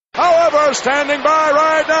Also standing by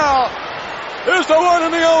right now is the one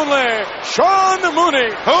and the only Sean Mooney.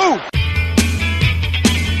 Who?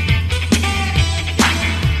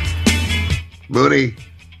 Mooney,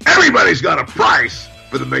 everybody's got a price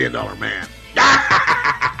for the $1 Million Man.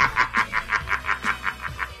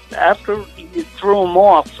 After you threw him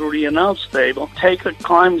off through the announce table, Taker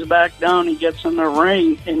climbs back down, he gets in the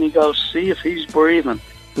ring, and he goes, see if he's breathing.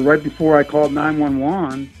 Right before I called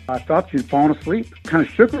 911, I thought she'd fallen asleep. Kind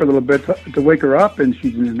of shook her a little bit to wake her up, and she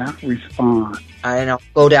did not respond. I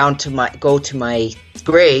go to my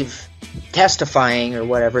grave, testifying or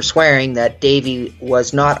whatever, swearing that Davey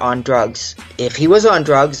was not on drugs. If he was on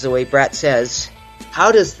drugs, the way Brett says,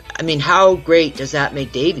 how great does that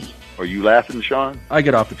make Davey? Are you laughing, Sean? I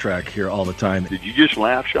get off the track here all the time. Did you just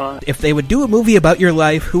laugh, Sean? If they would do a movie about your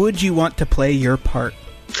life, who would you want to play your part?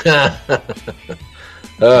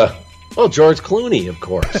 Well, George Clooney, of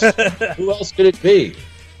course. Who else could it be?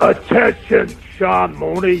 Attention, Sean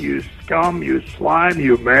Mooney, you scum, you slime,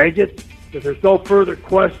 you maggot. If there's no further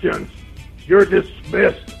questions, you're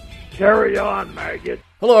dismissed. Carry on, maggot.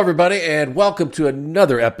 Hello, everybody, and welcome to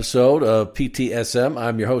another episode of PTSM.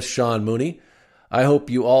 I'm your host, Sean Mooney. I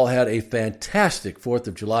hope you all had a fantastic 4th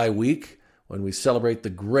of July week when we celebrate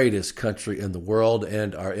the greatest country in the world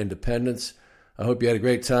and our independence. I hope you had a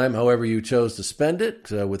great time, however you chose to spend it,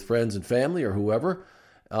 with friends and family or whoever.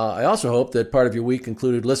 I also hope that part of your week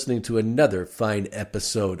included listening to another fine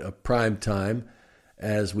episode of Prime Time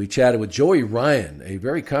as we chatted with Joey Ryan, a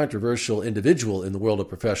very controversial individual in the world of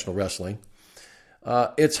professional wrestling.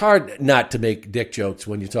 It's hard not to make dick jokes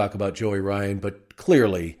when you talk about Joey Ryan, but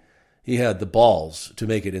clearly he had the balls to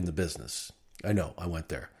make it in the business. I know, I went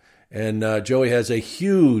there. And Joey has a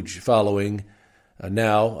huge following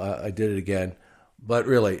now. I did it again. But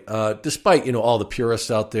really, despite, all the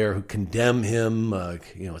purists out there who condemn him,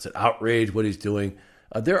 it's an outrage what he's doing,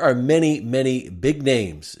 there are many, many big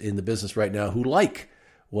names in the business right now who like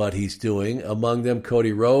what he's doing, among them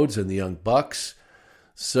Cody Rhodes and the Young Bucks.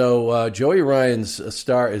 So Joey Ryan's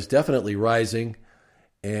star is definitely rising.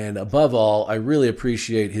 And above all, I really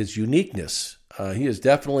appreciate his uniqueness. He is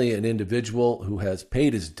definitely an individual who has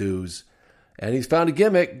paid his dues, and he's found a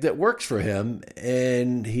gimmick that works for him,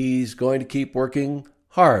 and he's going to keep working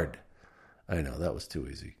hard. I know, that was too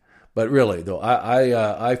easy. But really, though,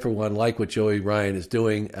 I for one, like what Joey Ryan is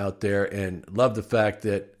doing out there and love the fact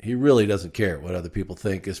that he really doesn't care what other people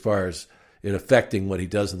think as far as it affecting what he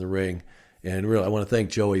does in the ring. And really, I want to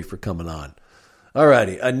thank Joey for coming on. All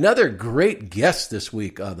righty, another great guest this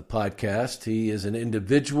week on the podcast. He is an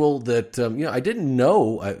individual that I didn't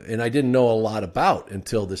know, and I didn't know a lot about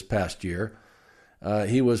until this past year.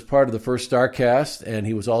 He was part of the first StarCast, and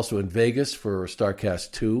he was also in Vegas for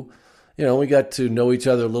StarCast 2. We got to know each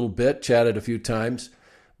other a little bit, chatted a few times,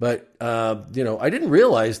 but I didn't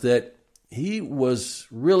realize that he was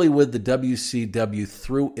really with the WCW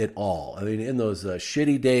through it all. I mean, in those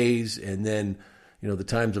shitty days, and then the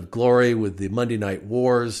times of glory with the Monday Night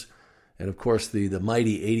Wars, and of course the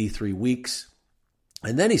mighty 83 weeks.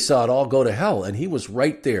 And then he saw it all go to hell, and he was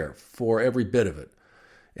right there for every bit of it.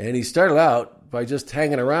 And he started out by just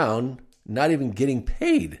hanging around, not even getting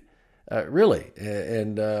paid, really,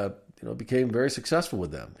 and became very successful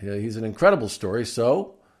with them. He's an incredible story,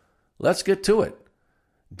 so let's get to it.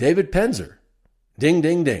 David Penzer. Ding,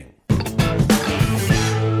 ding, ding.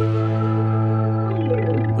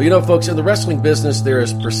 Well, folks, in the wrestling business, there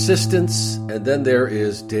is persistence, and then there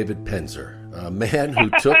is David Penzer, a man who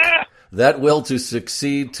took that will to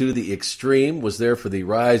succeed to the extreme, was there for the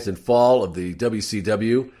rise and fall of the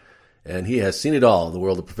WCW, and he has seen it all in the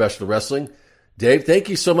world of professional wrestling. Dave, thank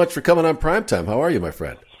you so much for coming on Primetime. How are you, my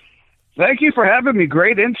friend? Thank you for having me.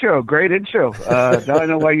 Great intro. Now I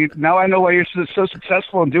know why you're so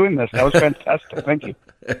successful in doing this. That was fantastic. Thank you.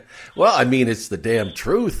 Well, I mean, it's the damn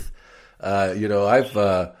truth.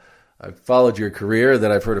 I've followed your career,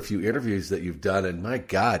 then I've heard a few interviews that you've done, and my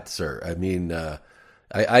God, sir, I mean,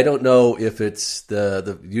 I don't know if it's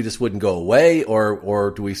the you just wouldn't go away,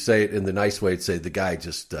 or do we say it in the nice way to say the guy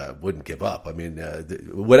just wouldn't give up? I mean,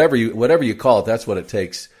 whatever you call it, that's what it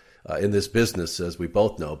takes in this business, as we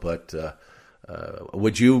both know. But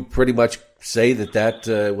would you pretty much say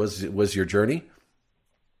that was your journey?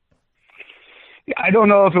 I don't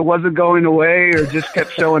know if it wasn't going away or just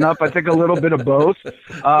kept showing up. I think a little bit of both.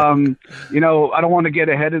 I don't want to get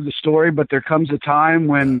ahead of the story, but there comes a time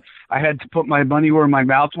when I had to put my money where my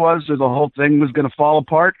mouth was, or the whole thing was going to fall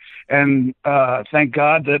apart. And thank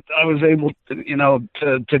God that I was able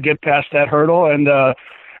to get past that hurdle and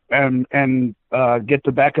get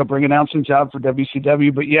the backup ring announcing job for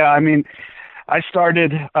WCW. But yeah, I mean, I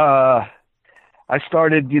started I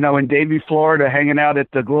started, in Davie, Florida, hanging out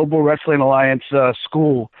at the Global Wrestling Alliance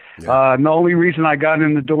school. Yeah. And the only reason I got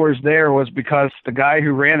in the doors there was because the guy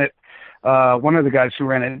who ran it, one of the guys who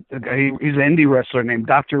ran it, he's an indie wrestler named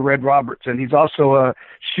Dr. Red Roberts, and he's also a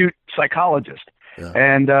shoot psychologist. Yeah.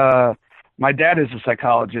 And my dad is a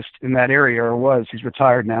psychologist in that area, or was. He's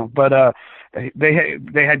retired now. But they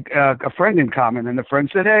had a friend in common, and the friend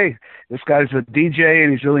said, "Hey, this guy's a DJ,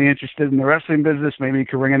 and he's really interested in the wrestling business. Maybe he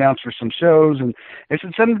could ring announce for some shows." And they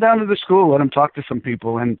said, "Send him down to the school, let him talk to some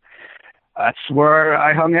people." And that's where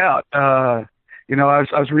I hung out. I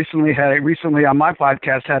was recently on my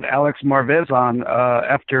podcast had Alex Marvez on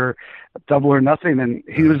after Double or Nothing, and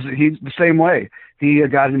he's the same way. He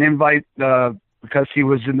got an invite because he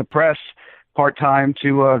was in the press part-time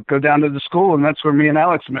to go down to the school, and that's where me and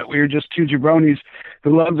Alex met. We were just two jabronis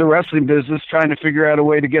who loved the wrestling business, trying to figure out a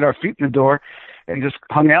way to get our feet in the door, and just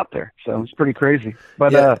hung out there. So it's pretty crazy.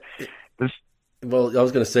 But well, I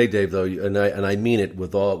was going to say, Dave, though, and I mean it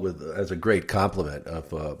with as a great compliment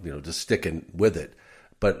of just sticking with it.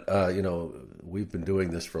 But we've been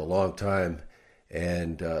doing this for a long time,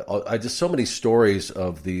 and I just so many stories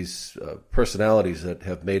of these personalities that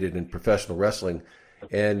have made it in professional wrestling.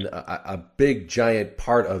 And a big, giant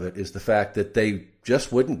part of it is the fact that they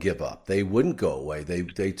just wouldn't give up. They wouldn't go away.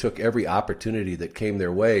 They took every opportunity that came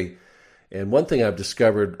their way. And one thing I've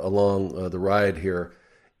discovered along the ride here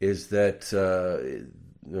is that the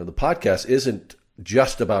podcast isn't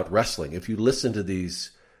just about wrestling. If you listen to these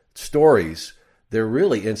stories, they're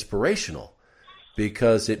really inspirational,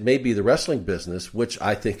 because it may be the wrestling business, which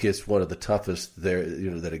I think is one of the toughest there,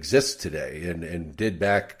 that exists today and did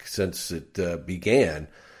back since it began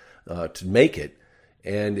to make it.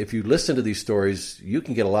 And if you listen to these stories, you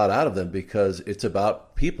can get a lot out of them, because it's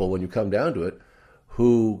about people, when you come down to it,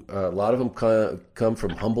 who a lot of them come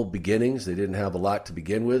from humble beginnings. They didn't have a lot to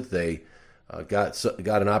begin with. They got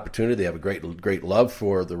an opportunity. They have a great love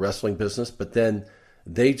for the wrestling business, but then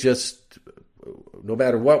they just, no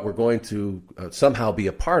matter what, we're going to somehow be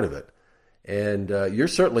a part of it. And you're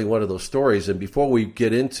certainly one of those stories. And before we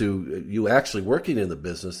get into you actually working in the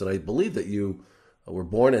business, and I believe that you were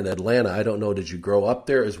born in Atlanta. I don't know, did you grow up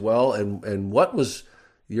there as well? And what was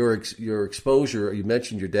your exposure? You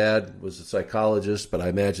mentioned your dad was a psychologist, but I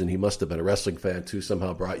imagine he must have been a wrestling fan too,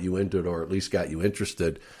 somehow brought you into it, or at least got you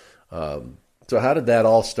interested. So how did that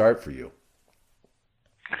all start for you?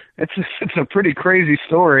 It's a pretty crazy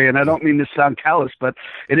story, and I don't mean to sound callous, but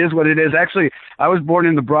it is what it is. Actually, I was born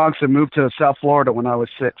in the Bronx and moved to South Florida when I was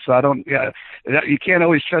 6. So you can't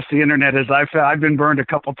always trust the internet, as I've been burned a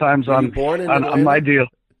couple times on my deal.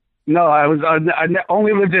 No, I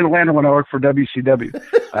only lived in Atlanta when I worked for WCW.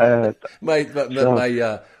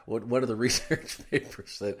 One of the research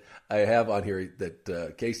papers that I have on here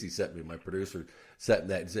that Casey sent me, my producer,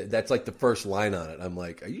 that's like the first line on it. I'm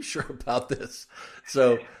like, are you sure about this?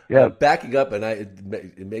 So backing up, and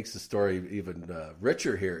it makes the story even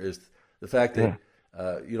richer here, is the fact that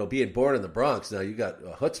being born in the Bronx, now you got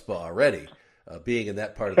a chutzpah already, being in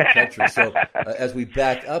that part of the country. So as we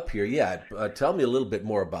back up here, tell me a little bit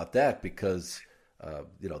more about that, because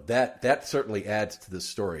that certainly adds to the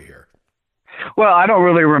story here. Well, I don't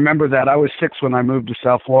really remember that. I was 6 when I moved to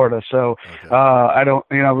South Florida, so okay. I don't,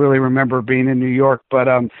 really remember being in New York. But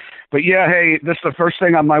yeah, hey, this is the first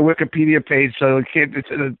thing on my Wikipedia page. So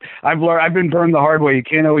I've been burned the hard way. You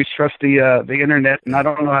can't always trust the internet, and I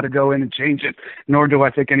don't know how to go in and change it. Nor do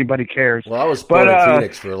I think anybody cares. Well, I was born in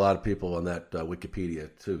Phoenix for a lot of people on that Wikipedia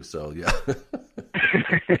too. So yeah,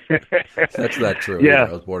 that's not true. Yeah,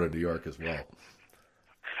 I was born in New York as well.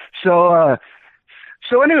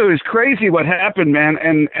 So anyway, it was crazy what happened, man.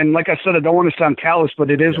 And like I said, I don't want to sound callous,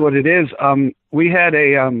 but it is what it is. We had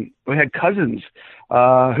cousins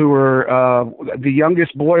who were the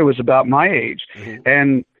youngest boy was about my age,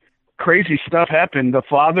 and crazy stuff happened. The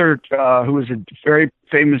father, who was a very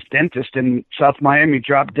famous dentist in South Miami,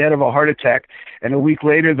 dropped dead of a heart attack, and a week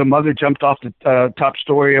later, the mother jumped off the top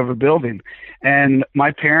story of a building, and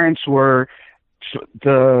my parents were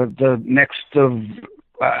the next of.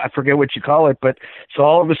 I forget what you call it, but so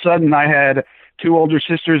all of a sudden I had 2 older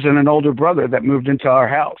sisters and an older brother that moved into our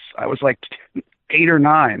house. I was like 8 or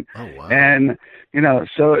 9. Oh, wow. And,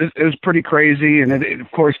 so it was pretty crazy. And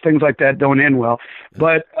of course, things like that don't end well.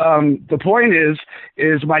 But the point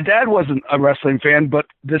is my dad wasn't a wrestling fan, but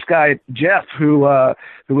this guy, Jeff, who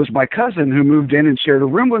was my cousin who moved in and shared a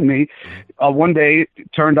room with me, one day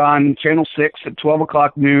turned on Channel 6 at 12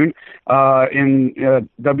 o'clock noon in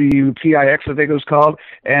WPIX, I think it was called.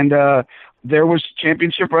 And there was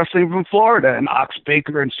championship wrestling from Florida, and Ox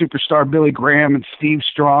Baker and Superstar Billy Graham and Steve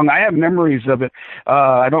Strong. I have memories of it.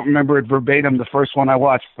 I don't remember it verbatim, the first one I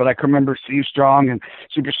watched, but I can remember Steve Strong and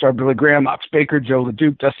Superstar Billy Graham, Ox Baker, Joe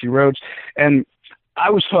LeDuc, Dusty Rhodes, and I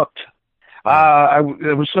was hooked. I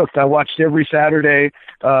was hooked. I watched every Saturday.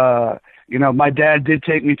 My dad did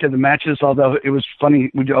take me to the matches, although it was funny.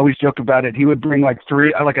 We'd always joke about it. He would bring like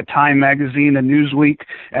a Time magazine, a Newsweek,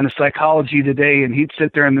 and a Psychology Today, and he'd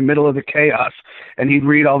sit there in the middle of the chaos, and he'd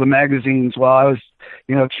read all the magazines while I was,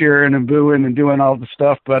 cheering and booing and doing all the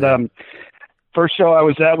stuff. But first show I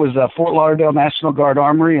was at was Fort Lauderdale National Guard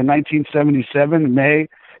Armory in 1977, in May.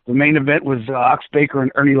 The main event was Ox Baker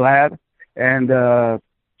and Ernie Ladd, and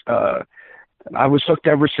I was hooked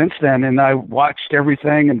ever since then, and I watched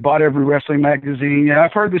everything and bought every wrestling magazine.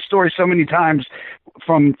 I've heard this story so many times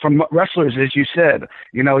from wrestlers, as you said.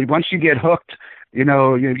 Once you get hooked,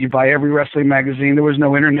 you buy every wrestling magazine. There was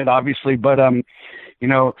no internet, obviously, but then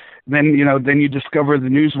you discover the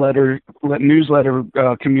newsletter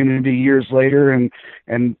community years later,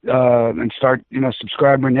 and start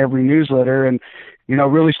subscribing to every newsletter, and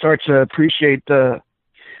really start to appreciate the.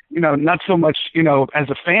 Not so much, as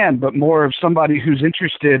a fan, but more of somebody who's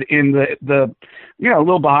interested in the a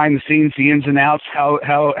little behind the scenes, the ins and outs, how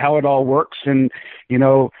it all works, and,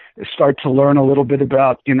 start to learn a little bit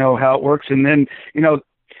about, how it works. And then,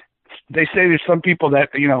 they say there's some people that,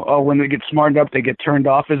 when they get smartened up, they get turned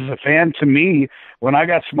off as a fan. To me, when I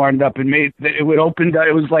got smartened up, it opened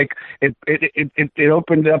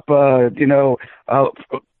up,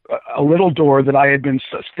 a little door that I had been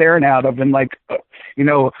staring out of, and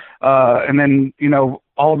and then,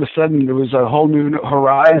 all of a sudden there was a whole new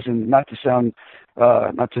horizon, not to sound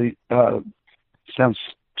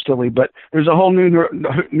silly, but there's a whole new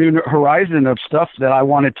horizon of stuff that I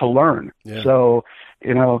wanted to learn. Yeah. So,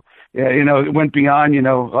 it went beyond,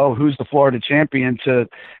 who's the Florida champion to,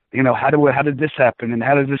 how did this happen, and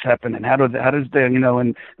how did this happen, and how does the,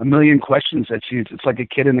 and a million questions that it's like a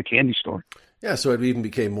kid in a candy store. Yeah, so it even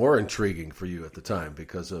became more intriguing for you at the time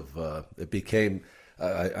because of it became,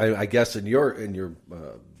 I guess, in your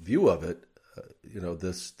view of it,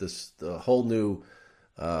 the whole new,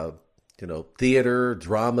 theater,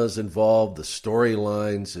 dramas involved, the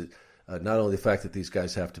storylines. Not only the fact that these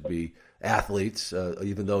guys have to be athletes,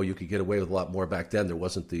 even though you could get away with a lot more back then. There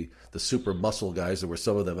wasn't the super muscle guys. There were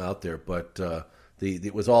some of them out there, but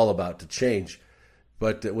it was all about to change.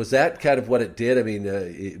 But was that kind of what it did? I mean,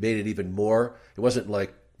 it made it even more. It wasn't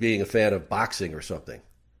like being a fan of boxing or something.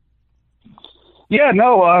 Yeah,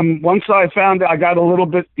 no. Once I found I got a little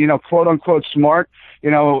bit, quote unquote smart.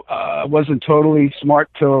 I wasn't totally smart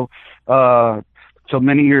till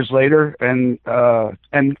many years later, and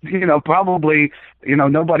probably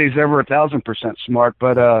nobody's ever 1,000% smart,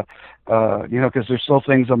 but because there's still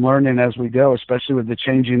things I'm learning as we go, especially with the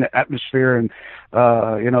changing atmosphere and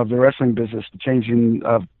of the wrestling business, the changing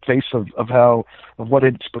face of what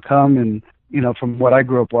it's become, and from what I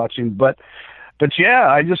grew up watching, but yeah,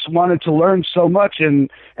 I just wanted to learn so much, and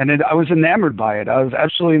I was enamored by it. I was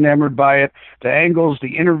absolutely enamored by it. The angles,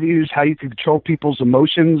 the interviews, how you could control people's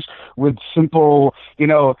emotions with simple,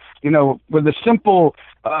 with a simple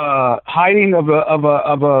hiding of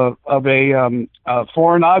a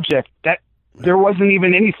foreign object that there wasn't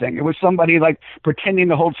even anything. It was somebody like pretending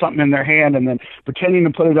to hold something in their hand, and then pretending to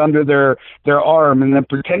put it under their arm, and then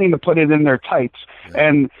pretending to put it in their tights. Yeah.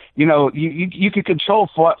 And, you could control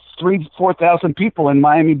 4,000 people in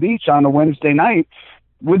Miami Beach on a Wednesday night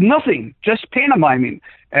with nothing, just pantomiming.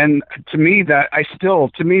 And to me, that's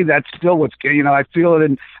still what's, I feel it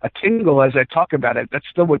in a tingle as I talk about it. That's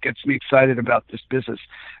still what gets me excited about this business.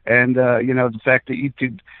 And, the fact that you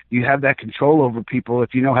have that control over people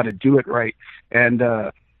if you know how to do it right. And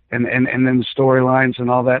then the storylines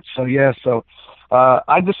and all that. So, yeah,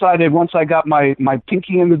 I decided once I got my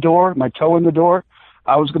pinky in the door, my toe in the door,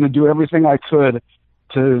 I was going to do everything I could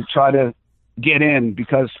to try to get in,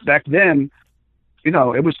 because back then,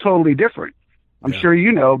 it was totally different. I'm sure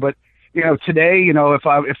but today, if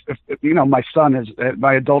my son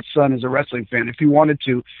my adult son is a wrestling fan. If he wanted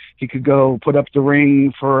to, he could go put up the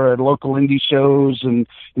ring for local indie shows, and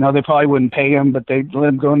they probably wouldn't pay him, but they'd let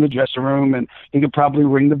him go in the dressing room, and he could probably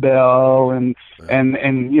ring the bell, and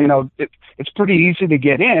it's pretty easy to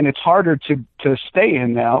get in. It's harder to stay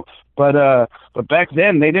in now, but back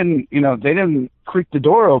then they didn't creak the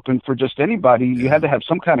door open for just anybody. You had to have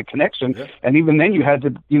some kind of connection, and even then you had to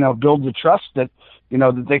build the trust that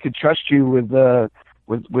that they could trust you with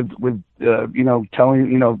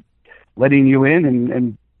telling letting you in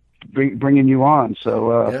and bringing you on.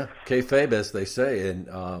 So kayfabe, as they say, and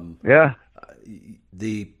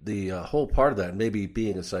the whole part of that, maybe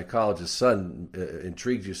being a psychologist's son,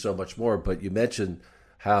 intrigued you so much more. But you mentioned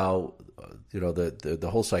how the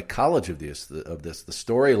whole psychology of this, the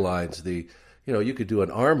storylines, you could do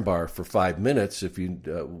an arm bar for 5 minutes if you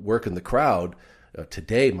work in the crowd.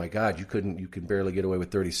 Today, my God, you can barely get away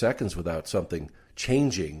with 30 seconds without something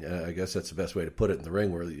changing. I guess that's the best way to put it in the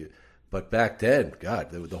ring. But back then,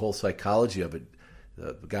 God, the whole psychology of it,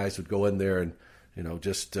 the guys would go in there and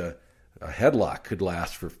just a headlock could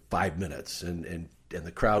last for 5 minutes, and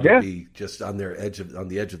the crowd would be just on the edge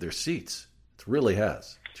of their seats. It really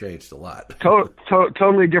has changed a lot.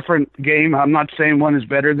 Totally different game. I'm not saying one is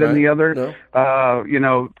better than the other. No.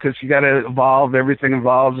 Because you got to evolve. Everything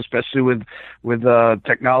evolves, especially with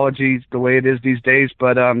technology the way it is these days.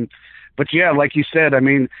 But yeah, like you said, I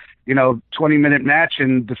mean, 20-minute match,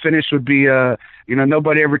 and the finish would be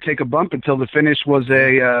nobody ever take a bump until the finish was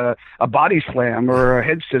a body slam or a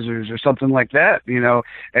head scissors or something like that.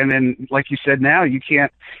 And then, like you said, now you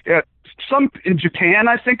can't. Some in Japan,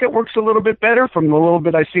 I think it works a little bit better from the little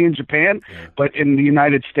bit I see in Japan, but in the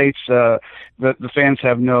United States, the fans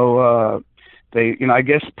have no. I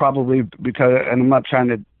guess probably because, and I'm not trying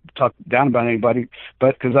to talk down about anybody,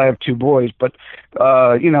 but because I have two boys, but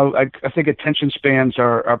I think attention spans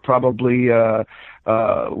are probably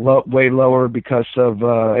way lower because of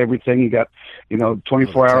everything. You got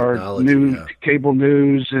 24-hour news, cable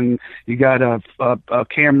news, and you got a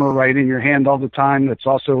camera right in your hand all the time. That's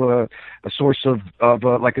also a source of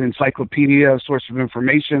like an encyclopedia, a source of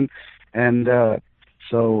information, and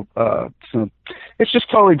so it's just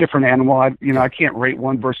totally different animal. I can't rate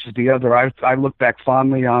one versus the other. I look back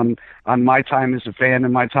fondly on my time as a fan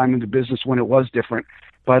and my time in the business when it was different.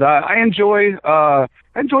 But I enjoy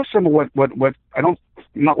some of what I don't.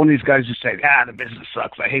 I'm not one of these guys who say, the business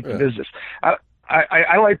sucks. I hate the business.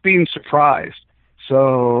 I like being surprised.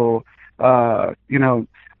 So I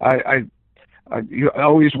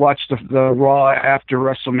always watch the Raw after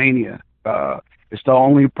WrestleMania. It's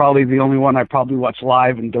probably the only one I probably watch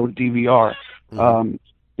live and don't DVR.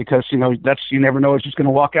 Because you never know who's just going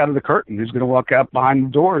to walk out of the curtain, who's going to walk out behind the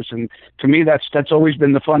doors, and to me that's always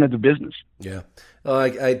been the fun of the business. Yeah,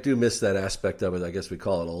 I do miss that aspect of it. I guess we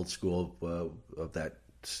call it old school of that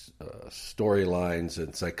storylines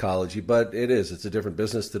and psychology, but it's a different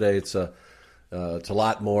business today. It's a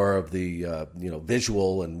lot more of the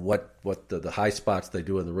visual and what the high spots they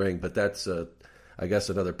do in the ring. But that's I guess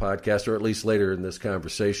another podcast, or at least later in this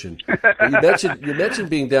conversation. You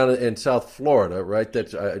mentioned being down in South Florida, right?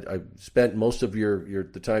 That I spent most of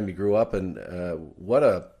the time you grew up, and what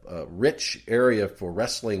a rich area for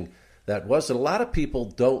wrestling that was. And a lot of people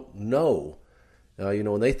don't know.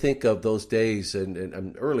 When they think of those days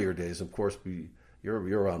and earlier days, of course,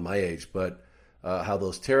 you're around my age, but how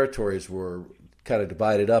those territories were kind of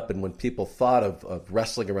divided up, and when people thought of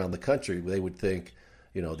wrestling around the country, they would think,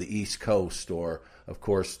 the East Coast, or of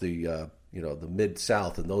course the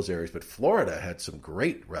Mid-South and those areas. But Florida had some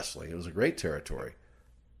great wrestling. It was a great territory.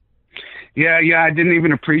 Yeah, I didn't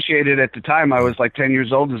even appreciate it at the time. I was like 10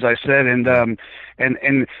 years old, as I said, and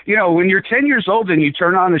when you're 10 years old and you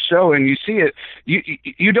turn on the show and you see it,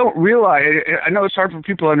 you don't realize. I know it's hard for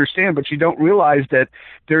people to understand, but you don't realize that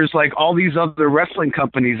there's like all these other wrestling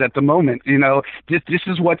companies at the moment. This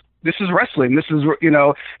is wrestling. This is,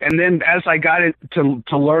 and then as I got it to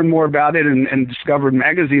learn more about it and discovered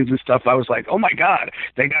magazines and stuff, I was like, oh my God,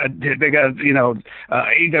 they got AWA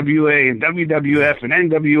and WWF and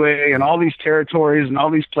NWA and all these territories and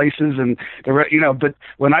all these places. And, but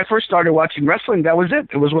when I first started watching wrestling, that was it.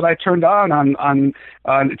 It was what I turned on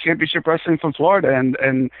Championship Wrestling from Florida.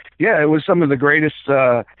 And yeah, it was some of the greatest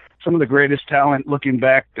talent looking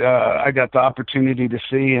back. I got the opportunity to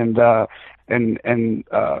see, and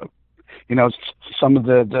some of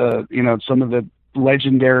the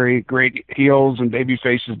legendary great heels and baby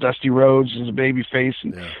faces. Dusty Rhodes is a baby face,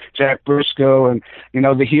 and Jack Briscoe, and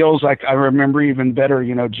the heels I remember even better.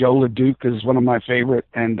 Joe LeDuc is one of my favorite,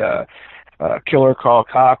 and Killer Carl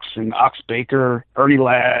Cox and Ox Baker, Ernie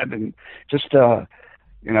Ladd, and just so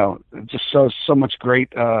much great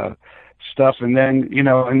stuff. And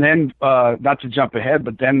then not to jump ahead,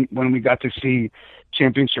 but then when we got to see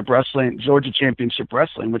Georgia Championship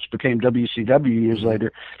Wrestling, which became WCW years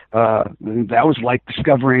later, that was like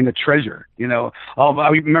discovering a treasure. I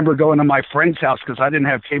remember going to my friend's house because I didn't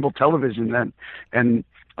have cable television then, and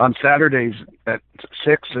on Saturdays at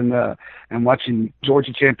 6 and watching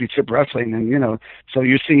Georgia Championship Wrestling. And, so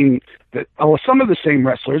you're seeing that, some of the same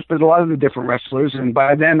wrestlers, but a lot of the different wrestlers. And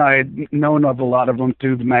by then I had known of a lot of them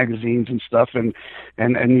through the magazines and stuff. And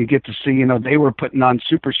you get to see, they were putting on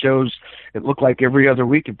super shows. It looked like every other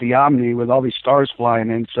week at the Omni with all these stars flying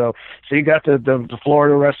in. So you got the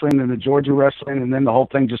Florida wrestling and the Georgia wrestling, and then the whole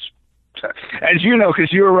thing just, as you know,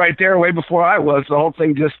 because you were right there way before I was, the whole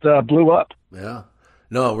thing just blew up. Yeah.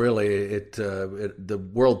 No, really, the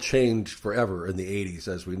world changed forever in the 80s,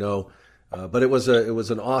 as we know. But it was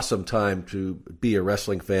an awesome time to be a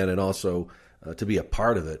wrestling fan and also to be a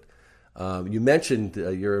part of it. You mentioned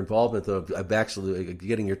your involvement of actually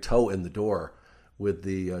getting your toe in the door with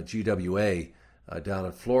the GWA down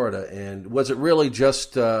in Florida. And was it really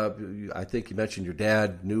just, I think you mentioned your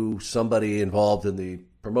dad knew somebody involved in the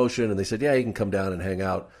promotion, and they said, yeah, you can come down and hang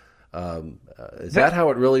out. Is that how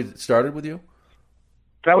it really started with you?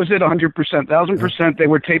 That was it, 100%, 1,000%. They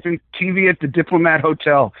were taping TV at the Diplomat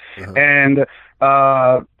Hotel, and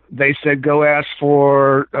they said, go ask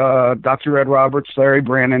for Dr. Ed Roberts. Larry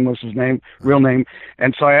Brannon was his name, real name.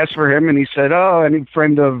 And so I asked for him, and he said, any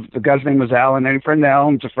friend of, the guy's name was Alan, any friend of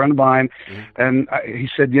Alan's a friend of mine. And he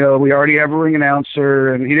said, we already have a ring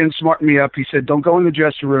announcer, and he didn't smarten me up. He said, don't go in the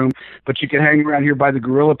dressing room, but you can hang around here by the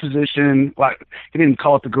gorilla position. Well, he didn't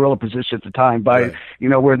call it the gorilla position at the time, by,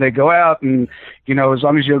 where they go out, and, as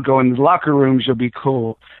long as you'll go in the locker rooms, you'll be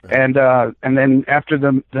cool. And then after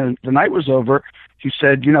the night was over, he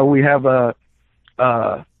said, we have a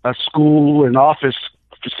school and office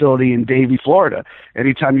facility in Davie, Florida.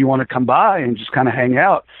 Anytime you want to come by and just kind of hang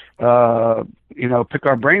out, pick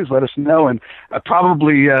our brains, let us know. And I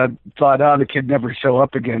probably thought, the kid never show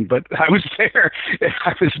up again. But I was there.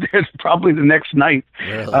 I was there probably the next night.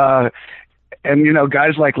 Really? And,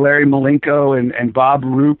 guys like Larry Malenko and Bob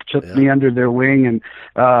Roop took me under their wing. And,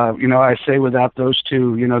 I say without those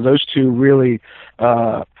two, those two really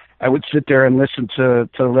I would sit there and listen to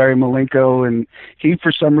Larry Malenko, and he,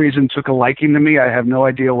 for some reason, took a liking to me. I have no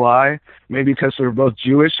idea why. Maybe because they were both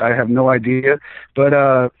Jewish. I have no idea.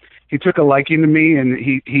 But he took a liking to me, and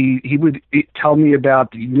he would tell me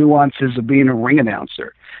about the nuances of being a ring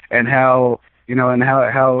announcer and how, and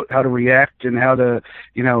how to react and how to,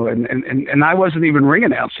 and I wasn't even ring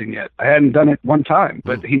announcing yet. I hadn't done it one time,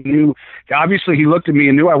 but he knew, obviously he looked at me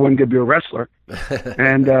and knew I wasn't going to be a wrestler.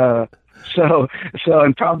 And, So,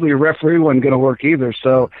 and probably a referee wasn't going to work either.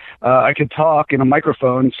 So, I could talk in a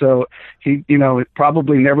microphone. So he,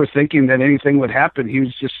 probably never thinking that anything would happen. He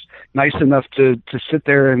was just nice enough to sit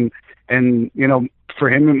there and, for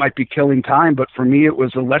him, it might be killing time, but for me, it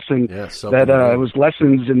was a lesson it was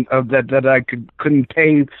lessons that I couldn't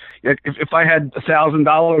pay. If I had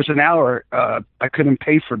 $1,000 an hour, I couldn't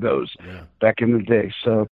pay for those back in the day.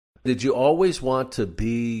 So, did you always want to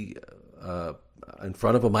be, in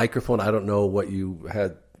front of a microphone? I don't know what you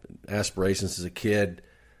had aspirations as a kid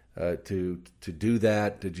to do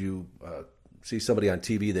that. Did you see somebody on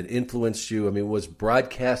TV that influenced you? I mean, was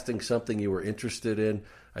broadcasting something you were interested in?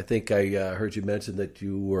 I think I heard you mention that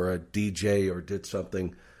you were a DJ or did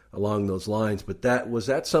something along those lines. But was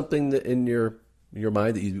that something that in your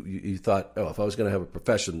mind that you thought, if I was going to have a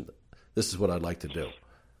profession, this is what I'd like to do?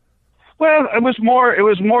 Well, it was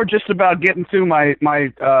more just about getting through my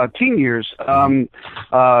teen years. I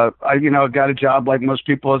got a job like most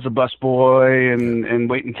people as a busboy and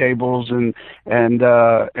waiting tables and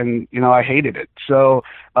I hated it. So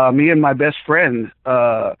me and my best friend,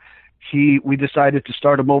 we decided to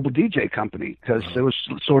start a mobile DJ company because it was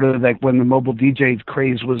sort of like when the mobile DJ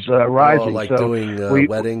craze was rising. Like doing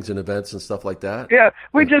weddings and events and stuff like that? Yeah,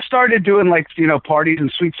 we just started doing parties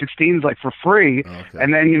and Sweet 16s like for free. Okay.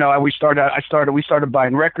 And then, we started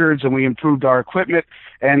buying records and we improved our equipment.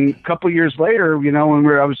 And a couple years later, when I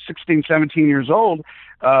was 16, 17 years old,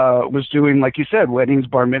 was doing, like you said, weddings,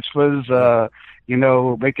 bar mitzvahs,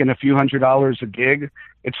 making a few $100s a gig.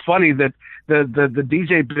 It's funny that the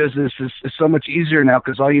DJ business is so much easier now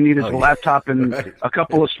because all you need is a laptop and a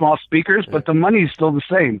couple of small speakers, but the money is still the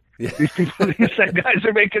same. Yeah. These guys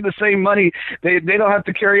are making the same money. They don't have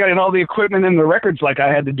to carry out all the equipment and the records like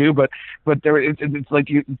I had to do, but it's like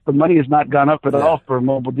the money has not gone up at all for a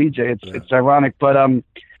mobile DJ. It's ironic, but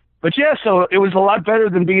yeah, so it was a lot better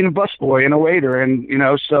than being a busboy and a waiter, and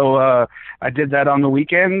so I did that on the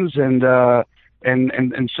weekends, and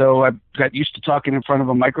so I got used to talking in front of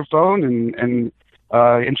a microphone and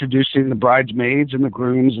introducing the bridesmaids and the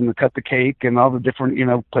grooms and the cut the cake and all the different,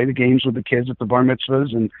 play the games with the kids at the bar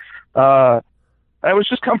mitzvahs. And I was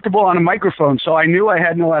just comfortable on a microphone. So I knew I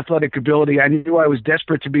had no athletic ability. I knew I was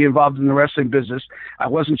desperate to be involved in the wrestling business. I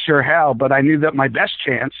wasn't sure how, but I knew that my best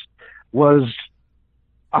chance was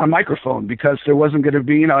on a microphone, because there wasn't going to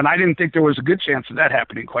be, and I didn't think there was a good chance of that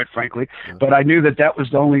happening, quite frankly. But I knew that was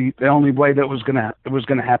the only way that was going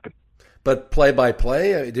to happen. But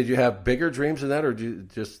play-by-play, did you have bigger dreams than that, or did you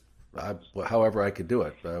just however I could do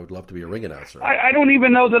it? I would love to be a ring announcer. I don't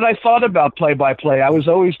even know that I thought about play-by-play. I was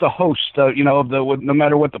always the host, no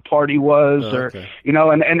matter what the party was,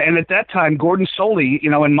 and at that time, Gordon Soley,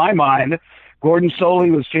 in my mind, Gordon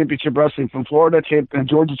Soley was Championship Wrestling from Florida,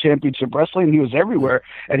 Georgia Championship Wrestling. He was everywhere,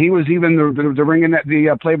 and he was even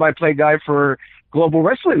the play-by-play guy for Global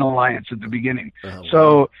Wrestling Alliance at the beginning.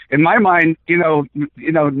 So in my mind,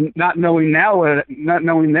 not knowing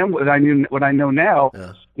then what I know now,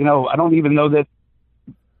 I don't even know that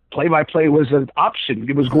play-by-play was an option.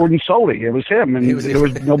 It was Gordon Soley. It was him, and there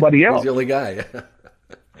was nobody else. He was the only guy.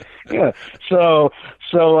 Yeah. So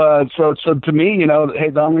to me, hey,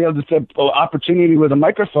 the only other opportunity with a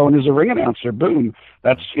microphone is a ring announcer. Boom.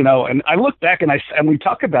 That's, and I look back and we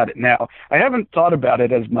talk about it now. I haven't thought about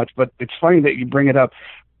it as much, but it's funny that you bring it up.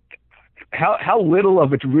 How little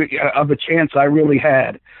of a chance I really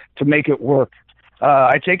had to make it work.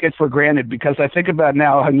 I take it for granted, because I think about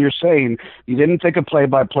now, and you're saying you didn't think of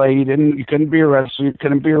play-by-play, you couldn't be a wrestler, you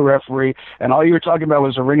couldn't be a referee, and all you were talking about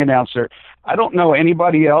was a ring announcer. I don't know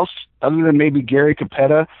anybody else other than maybe Gary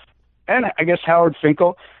Capetta and I guess Howard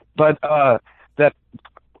Finkel, but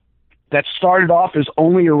that started off as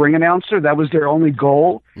only a ring announcer. That was their only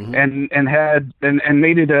goal, and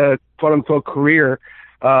made it a quote unquote career.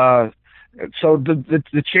 So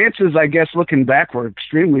the chances, I guess, looking back, were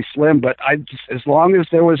extremely slim. But as long as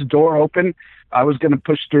there was a door open, I was going to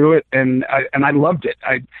push through it, and I loved it.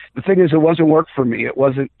 The thing is, it wasn't work for me. It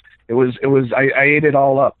wasn't. It was. I ate it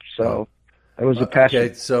all up. So it was a passion.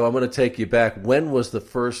 Okay, so I'm going to take you back. When was the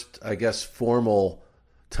first, I guess, formal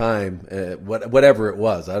time? Whatever it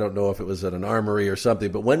was, I don't know if it was at an armory or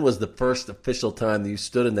something. But when was the first official time that you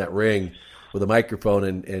stood in that ring with a microphone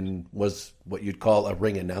and was what you'd call a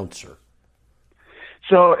ring announcer?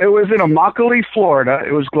 So it was in Immokalee, Florida.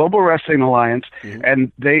 It was Global Wrestling Alliance,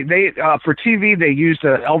 and they for TV they used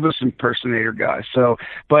an Elvis impersonator guy. So,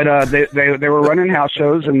 but they were running house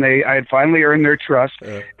shows, and I had finally earned their trust,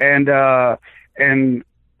 and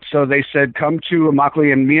so they said, come to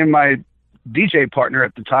Immokalee, and me and my DJ partner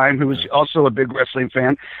at the time, who was also a big wrestling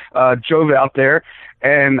fan, drove out there.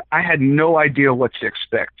 And I had no idea what to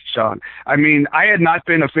expect, Sean. I mean, I had not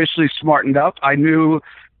been officially smartened up. I knew,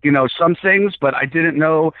 some things, but I didn't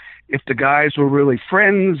know if the guys were really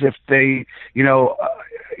friends, if they,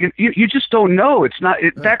 you just don't know. It's not,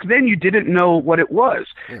 back then you didn't know what it was,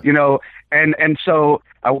 and so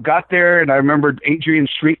I got there, and I remembered Adrian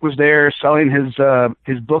Street was there selling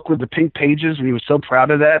his book with the pink pages, and he was so proud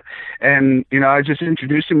of that. And, I was just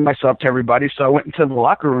introducing myself to everybody. So I went into the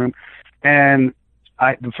locker room, and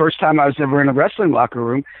the first time I was ever in a wrestling locker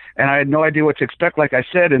room, and I had no idea what to expect, like I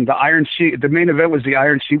said, and the main event was the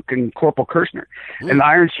Iron Sheik and Corporal Kirshner. And the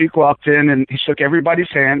Iron Sheik walked in, and he shook everybody's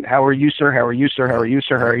hand. How are you, sir? How are you, sir? How are you,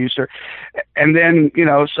 sir? How are you, sir? And then,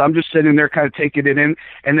 so I'm just sitting there kind of taking it in,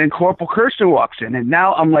 and then Corporal Kirshner walks in, and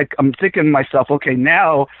now I'm thinking to myself, okay,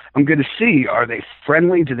 now I'm going to see, are they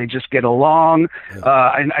friendly? Do they just get along?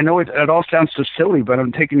 I know it all sounds so silly, but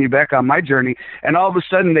I'm taking you back on my journey. And all of a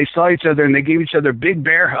sudden they saw each other, and they gave each other big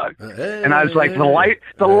bear hug, and I was like, the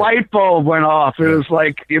light bulb went off. It was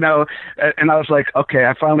like, and I was like, okay,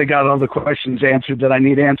 I finally got all the questions answered that I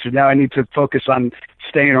need answered. Now I need to focus on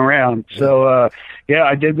staying around. So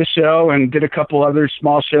I did the show and did a couple other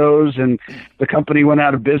small shows, and the company went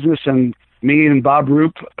out of business, and me and Bob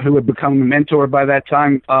Roop, who had become a mentor by that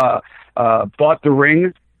time, bought the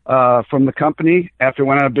ring from the company after it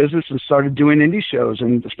went out of business, and started doing indie shows,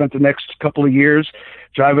 and spent the next couple of years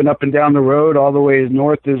driving up and down the road. All the way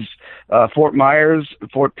north is Fort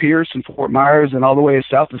Pierce and Fort Myers, and all the way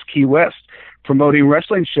south is Key West, promoting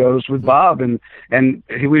wrestling shows with Bob. And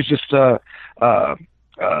he was just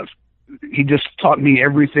he just taught me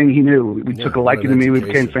everything he knew. We took a liking to me. We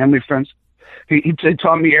became family friends. He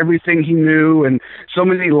taught me everything he knew, and so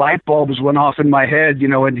many light bulbs went off in my head,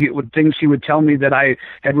 and things he would tell me that I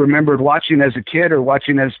had remembered watching as a kid or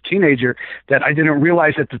watching as a teenager, that I didn't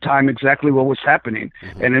realize at the time exactly what was happening.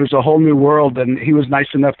 And it was a whole new world, and he was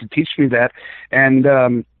nice enough to teach me that. And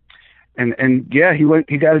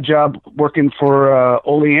he got a job working for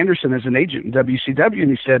Ole Anderson as an agent in WCW,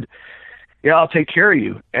 and he said, yeah, I'll take care of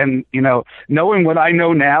you. And, knowing what I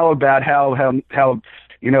know now about how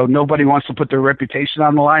nobody wants to put their reputation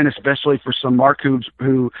on the line, especially for some mark who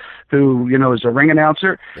is a ring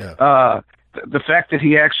announcer. Yeah. The fact that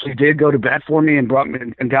he actually did go to bat for me and brought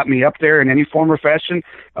me and got me up there in any form or fashion,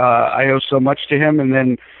 I owe so much to him. And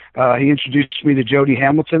then He introduced me to Jody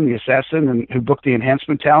Hamilton, the assassin, and who booked the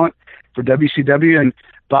enhancement talent for WCW. And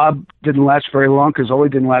Bob didn't last very long because Ole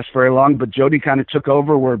didn't last very long, but Jody kind of took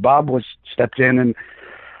over where Bob was stepped in. And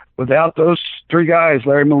without those three guys,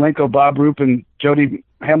 Larry Malenko, Bob Roop, and Jody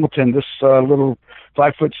Hamilton, this little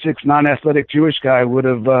 5'6" non-athletic Jewish guy would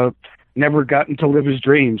have never gotten to live his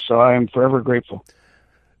dreams. So I am forever grateful.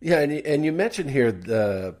 Yeah, and you mentioned here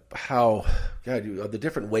the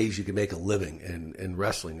different ways you can make a living in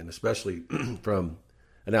wrestling, and especially from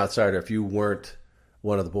an outsider, if you weren't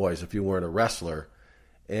one of the boys, if you weren't a wrestler.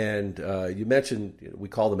 And you mentioned, we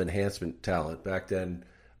call them enhancement talent. Back then,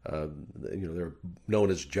 they're known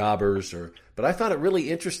as jobbers. But I found it really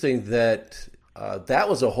interesting that that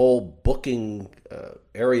was a whole booking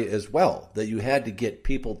area as well, that you had to get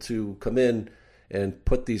people to come in and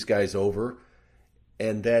put these guys over,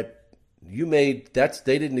 and that you made,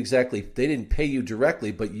 they didn't pay you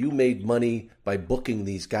directly, but you made money by booking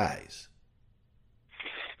these guys.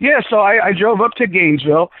 Yeah, so I drove up to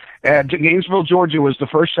Gainesville. Gainesville, Georgia was the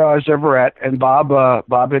first show I was ever at, and Bob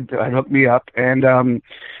had hooked me up, and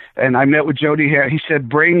I met with Jody here. He said,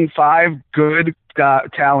 bring 5 good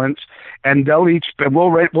talents, and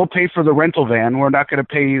we'll pay for the rental van. We're not going to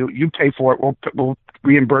pay you. You pay for it. We'll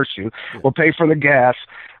reimburse you. We'll pay for the gas,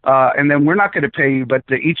 and then we're not going to pay you. But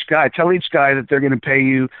tell each guy that they're going to pay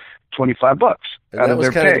you $25. And that was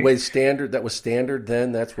kind of the way standard. That was standard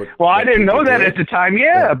then. That's what. Well, I didn't know that at the time.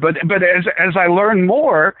 Yeah. But as I learned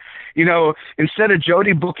more, instead of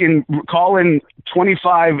Jody calling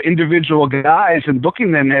 25 individual guys and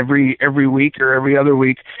booking them every week or every other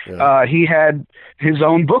week, he had his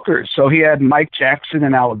own bookers. So he had Mike Jackson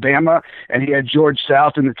in Alabama, and he had George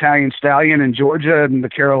South, an Italian Stallion in Georgia and the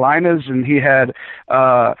Carolinas, and he had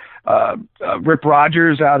Rip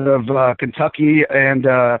Rogers out of Kentucky, and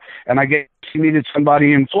I guess he needed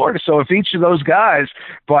somebody in Florida. So if each of those guys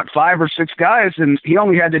bought 5 or 6 guys, and he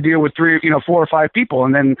only had to deal with 4 or 5 people,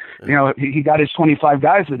 and then he got his 25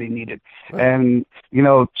 guys that he needed. Right. And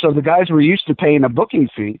so the guys were used to paying a booking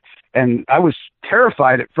fee, and I was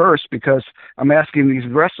terrified at first because I'm asking these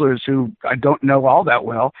wrestlers who I don't know all that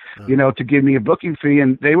well, to give me a booking fee,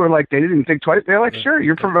 and they were like, they didn't think twice. They're like, sure,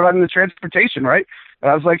 you're providing the transportation, right? And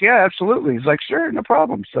I was like, yeah, absolutely. He's like, sure, no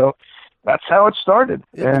problem. So that's how it started.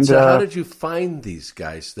 Yeah, and so how did you find these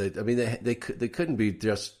guys? They couldn't be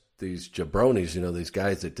just these jabronis, these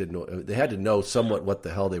guys that didn't know. They had to know somewhat what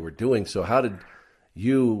the hell they were doing. So how did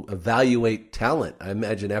you evaluate talent? I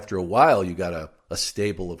imagine after a while you got a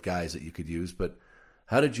stable of guys that you could use, but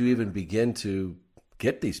how did you even begin to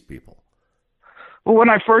get these people? Well, when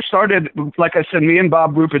I first started, like I said, me and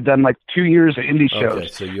Bob Roop had done like 2 years of indie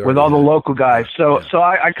shows with all the local guys. So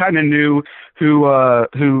I kind of knew who I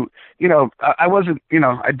wasn't,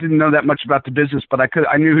 I didn't know that much about the business, but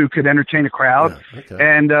I knew who could entertain a crowd. Yeah,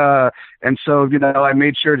 okay. And so, I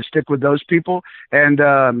made sure to stick with those people. And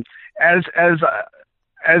as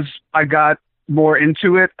I got more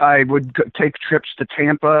into it, I would take trips to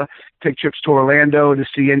Tampa, take trips to Orlando to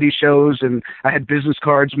see indie shows, and I had business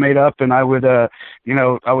cards made up, and I would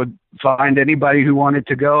find anybody who wanted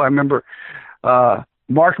to go. I remember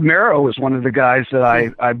Mark Merrow was one of the guys that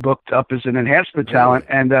I booked up as an enhancement talent,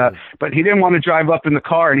 and but he didn't want to drive up in the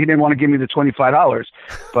car, and he didn't want to give me the $25.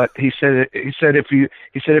 But he said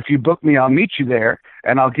if you book me, I'll meet you there,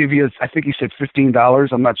 and I'll give you, I think he said $15.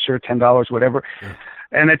 I'm not sure, $10, whatever. Yeah.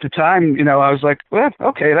 And at the time, I was like, well,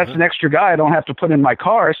 okay, that's an extra guy I don't have to put in my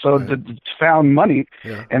car. So found money.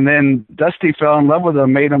 Yeah. And then Dusty fell in love with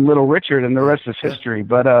him, made him Little Richard, and the rest is history.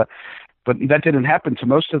 But that didn't happen to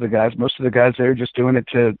most of the guys. Most of the guys, they were just doing it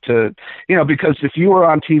to because if you were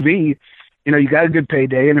on TV, you got a good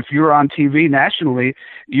payday. And if you were on TV nationally,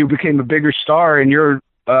 you became a bigger star in your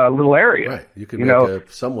little area. Right. You could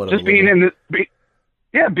make somewhat just of a being living.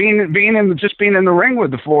 being in the ring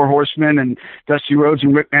with the Four Horsemen and Dusty Rhodes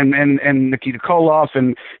and Nikita Koloff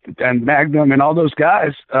and Magnum and all those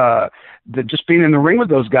guys, that just being in the ring with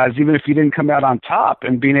those guys, even if you didn't come out on top,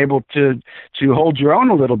 and being able to hold your own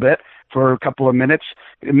a little bit for a couple of minutes,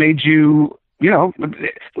 it made you, look,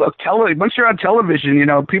 once you're on television,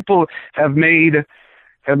 people have made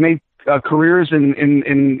careers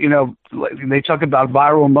in they talk about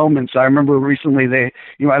viral moments. I remember recently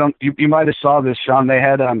you might have saw this, Sean. They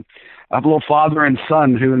had a little father and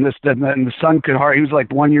son and the son could hardly, he was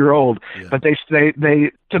like 1 year old, but they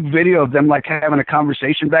took video of them like having a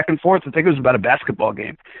conversation back and forth. I think it was about a basketball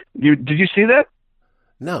game. Did you see that?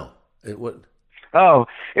 No, it would. Oh,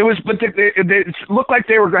 it was, but it looked like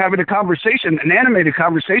they were having a conversation, an animated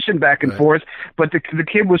conversation back and forth. But the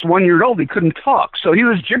kid was 1 year old; he couldn't talk, so he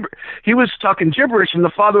was talking gibberish, and the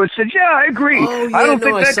father would say, "Yeah, I agree." Oh,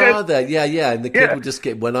 yeah, I saw that. Yeah, and the kid would just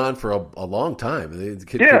went on for a long time. The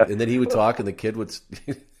kid and then he would talk, and the kid would.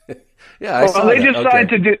 Yeah, I saw they that. Just signed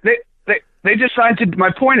to do. They just signed to.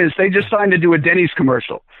 My point is, they just signed to do a Denny's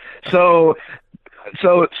commercial. So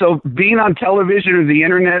being on television or the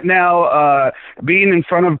internet now, being in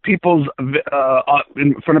front of people's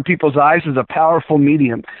eyes is a powerful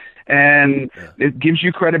medium, and it gives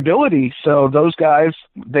you credibility. So those guys,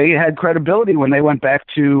 they had credibility when they went back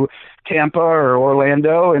to Tampa or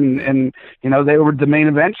Orlando, and they were the main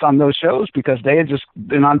events on those shows because they had just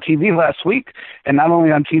been on TV last week, and not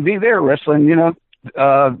only on TV, they were wrestling,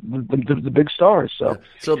 the big stars.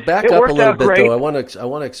 So back up a little bit, though. I want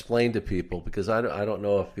to explain to people because I don't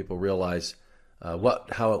know if people realize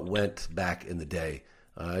how it went back in the day.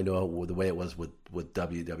 I know the way it was with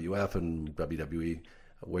WWF and WWE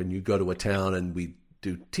when you go to a town and we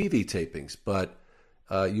do TV tapings. But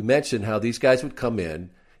you mentioned how these guys would come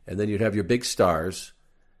in and then you'd have your big stars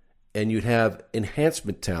and you'd have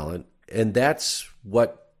enhancement talent, and that's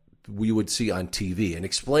what we would see on TV, and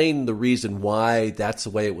explain the reason why that's the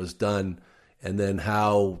way it was done, and then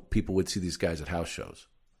how people would see these guys at house shows.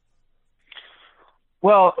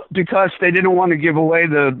 Well, because they didn't want to give away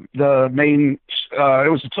the main.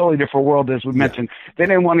 It was a totally different world, as we mentioned. They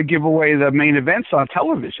didn't want to give away the main events on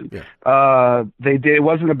television. Yeah. It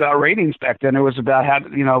wasn't about ratings back then. It was about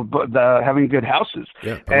having good houses.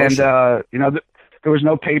 Yeah, and there was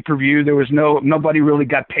no pay-per-view. There was nobody really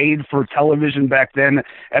got paid for television back then.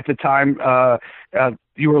 At the time,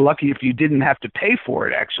 you were lucky if you didn't have to pay for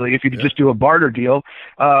it, actually, if you could just do a barter deal.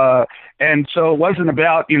 And so it wasn't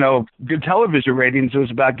about, good television ratings. It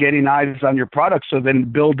was about getting eyes on your product, so then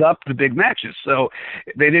build up the big matches. So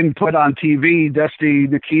they didn't put on TV Dusty,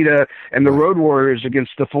 Nikita, and the Road Warriors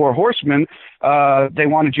against the Four Horsemen. They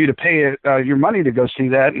wanted you to pay your money to go see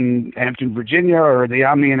that in Hampton, Virginia, or the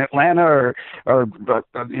Omni in Atlanta, or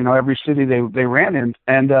every city they ran in.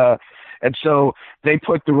 And so they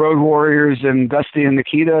put the Road Warriors and Dusty and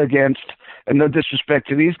Nikita against, and no disrespect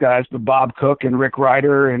to these guys, but Bob Cook and Rick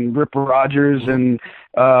Ryder and Ripper Rogers and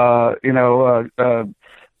Joe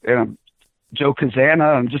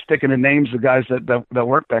Kazana. I'm just thinking of names of guys that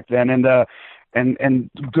worked back then, and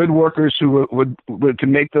good workers who would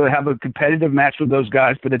have a competitive match with those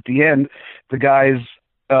guys. But at the end, the guys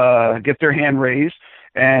get their hand raised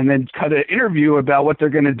and then cut an interview about what they're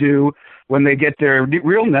going to do when they get their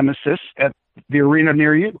real nemesis at the arena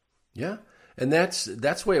near you. Yeah, and that's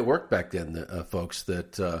the way it worked back then, folks.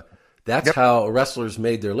 That's how wrestlers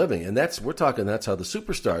made their living, and that's how the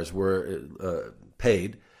superstars were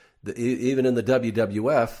paid. Even in the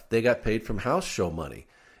WWF, they got paid from house show money,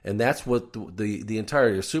 and that's what the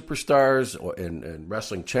entire Superstars and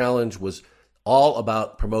Wrestling Challenge was all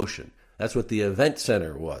about, promotion. That's what the event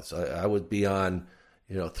center was. I would be on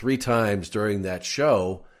 3 times during that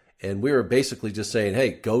show. And we were basically just saying,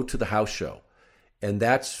 hey, go to the house show. And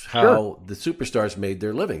that's how the superstars made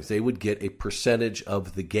their livings. They would get a percentage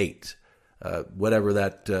of the gate, whatever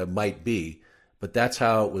that might be. But that's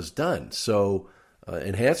how it was done. So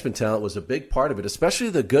enhancement talent was a big part of it,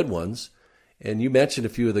 especially the good ones. And you mentioned a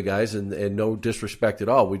few of the guys, and no disrespect at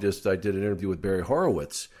all. I did an interview with Barry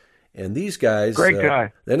Horowitz. And these guys... Great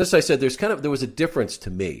guy. And as I said, there was a difference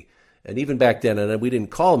to me. And even back then, and we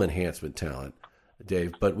didn't call them enhancement talent,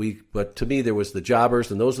 Dave, but to me there was the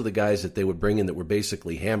jobbers, and those are the guys that they would bring in that were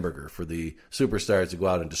basically hamburger for the superstars to go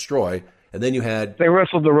out and destroy. And then they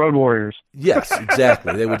wrestled the Road Warriors. Yes,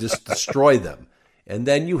 exactly. They would just destroy them. And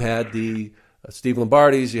then you had the Steve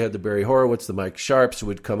Lombardis, you had the Barry Horowitz, the Mike Sharps who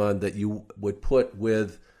would come on that you would put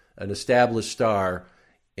with an established star,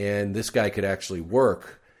 and this guy could actually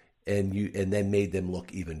work, and then made them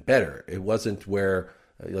look even better. It wasn't where,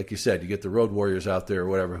 like you said, you get the Road Warriors out there or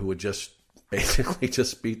whatever who would just basically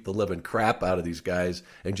just beat the living crap out of these guys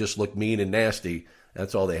and just look mean and nasty.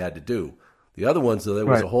 That's all they had to do. The other ones, though, there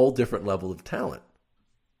was a whole different level of talent.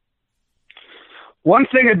 One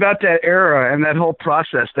thing about that era and that whole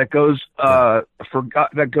process that goes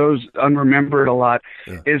unremembered a lot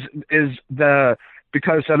is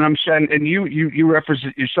because, and I'm saying, and you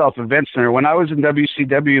represent yourself, Event Center. When I was in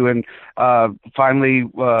WCW and finally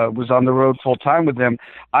was on the road full time with them,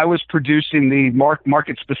 I was producing the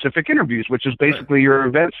market specific interviews, which is basically your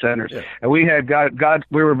event centers. Yeah. And we had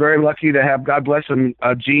we were very lucky to have, God bless him,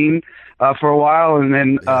 Gene for a while, and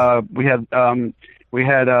then we had we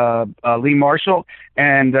had Lee Marshall,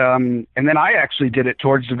 and then I actually did it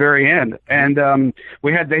towards the very end. And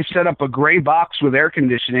they set up a gray box with air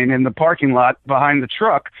conditioning in the parking lot behind the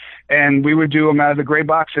truck, and we would do them out of the gray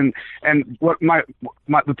box. And what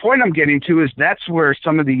the point I'm getting to is that's where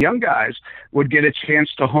some of the young guys would get a chance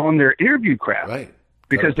to hone their interview craft. Right.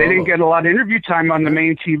 Because they didn't get a lot of interview time on the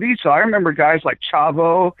main TV. So I remember guys like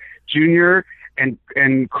Chavo Jr.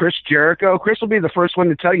 and Chris Jericho. Chris will be the first one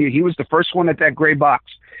to tell you he was the first one at that gray box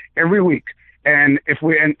every week. And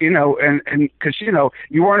because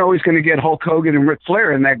you weren't always going to get Hulk Hogan and Ric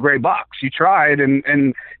Flair in that gray box. You tried, and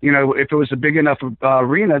if it was a big enough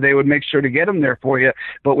arena, they would make sure to get them there for you.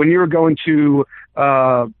 But when you were going to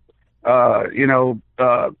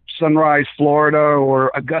Sunrise, Florida,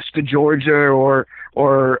 or Augusta, Georgia,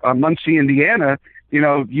 or Muncie, Indiana,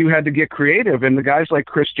 you had to get creative. And the guys like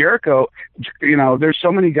Chris Jericho, there's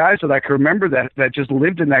so many guys that I can remember that just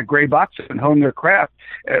lived in that gray box and honed their craft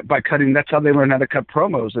by cutting. That's how they learned how to cut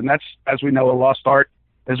promos. And that's, as we know, a lost art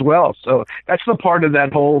as well. So that's the part of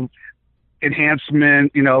that whole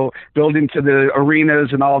enhancement, building to the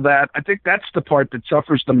arenas and all that. I think that's the part that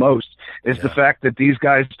suffers the most is the fact that these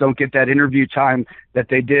guys don't get that interview time that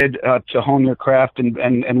they did to hone their craft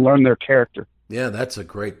and learn their character. Yeah, that's a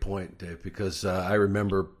great point, Dave, because I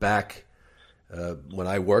remember back when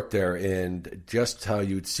I worked there and just how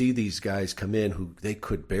you'd see these guys come in who they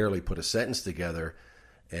could barely put a sentence together,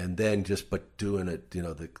 and then but doing it,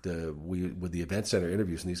 with the event center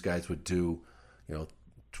interviews, and these guys would do,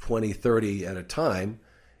 20, 30 at a time,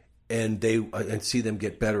 and see them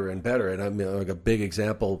get better and better. And I mean, like a big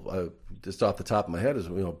example, just off the top of my head, is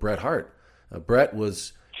Bret Hart. Bret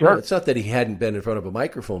was. Sure. It's not that he hadn't been in front of a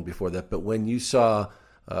microphone before that, but when you saw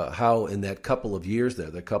how in that couple of years there,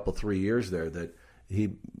 the couple 3 years there, that he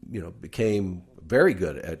became very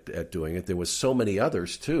good at doing it. There was so many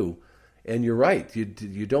others too, and you're right.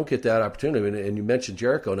 You don't get that opportunity. And you mentioned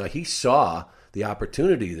Jericho. Now he saw the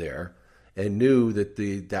opportunity there and knew that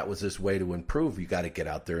that was his way to improve. You got to get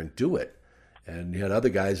out there and do it. And you had other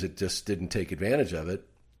guys that just didn't take advantage of it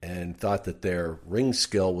and thought that their ring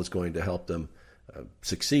skill was going to help them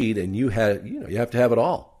succeed, and you have to have it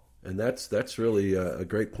all, and that's really a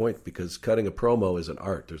great point, because cutting a promo is an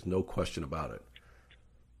art. There's no question about it.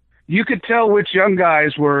 You could tell which young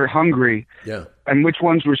guys were hungry, and which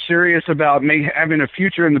ones were serious about having a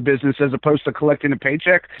future in the business as opposed to collecting a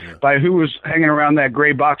paycheck, by who was hanging around that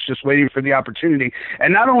gray box just waiting for the opportunity.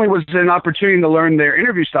 And not only was it an opportunity to learn their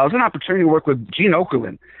interview styles, an opportunity to work with Gene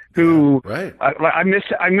Okerlund, who I miss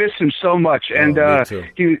him so much. And I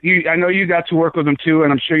know you got to work with him too,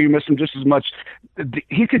 and I'm sure you miss him just as much.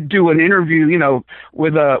 He could do an interview,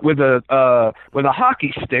 with a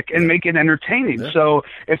hockey stick and make it entertaining. Yeah. So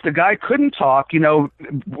if the guy couldn't talk,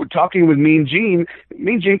 talking with Mean Gene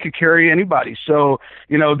could carry anybody. So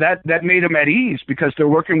that made him at ease, because they're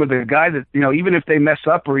working with a guy that even if they mess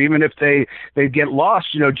up or even if they get lost,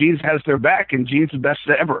 Gene has their back, and Gene's the best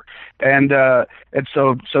ever. And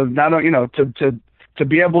so not to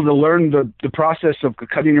be able to learn the process of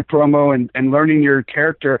cutting your promo and learning your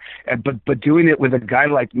character, but doing it with a guy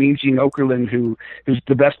like Mean Gene Okerlund, who's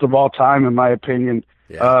the best of all time in my opinion.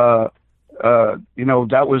 Yeah.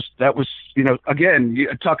 That was again,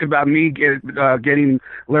 talking about me getting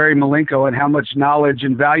Larry Malenko and how much knowledge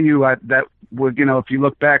and value that would, if you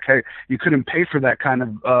look back, you couldn't pay for that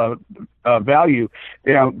kind of value.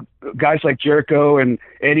 Guys like Jericho and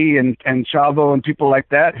Eddie and Chavo and people like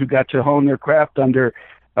that who got to hone their craft under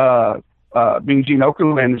Mean Gene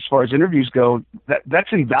Okerlund, as far as interviews go,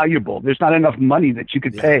 that's invaluable. There's not enough money that you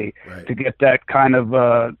could pay to get that kind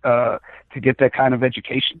of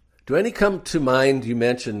education. Do any come to mind? You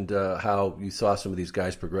mentioned how you saw some of these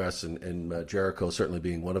guys progress, and Jericho certainly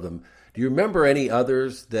being one of them. Do you remember any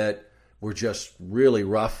others that were just really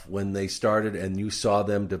rough when they started, and you saw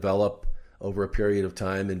them develop over a period of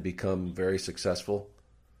time and become very successful?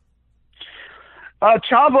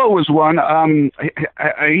 Chavo was one.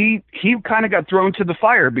 He kind of got thrown to the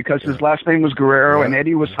fire because his last name was Guerrero, and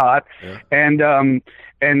Eddie was hot, and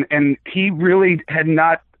he really had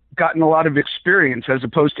not gotten a lot of experience, as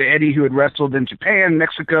opposed to Eddie, who had wrestled in Japan,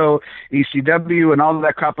 Mexico, ECW, and all of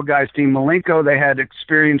that crop of guys. Dean Malenko, they had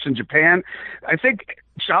experience in Japan. I think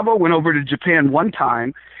Chavo went over to Japan one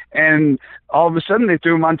time, and all of a sudden they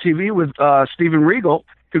threw him on TV with Steven Regal,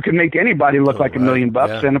 who can make anybody look like $1 million.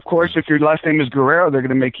 Yeah. And of course, if your last name is Guerrero, he's going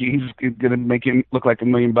to make him look like $1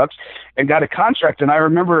 million, and got a contract. And I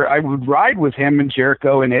remember I would ride with him and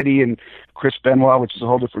Jericho and Eddie and Chris Benoit, which is a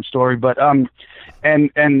whole different story. But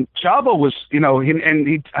and Chavo was,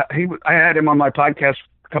 I had him on my podcast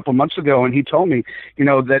couple months ago, and he told me,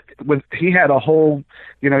 that he had a whole,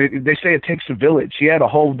 they say it takes a village. He had a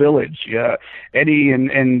whole village. Eddie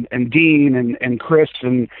and Dean and Chris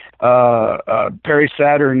and Perry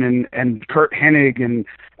Saturn and Kurt Hennig and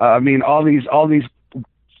all these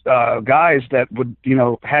guys that would,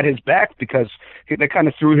 had his back because they kind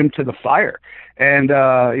of threw him to the fire and,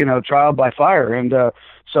 trial by fire. And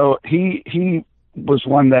so he was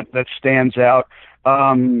one that stands out.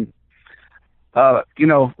 The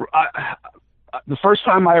first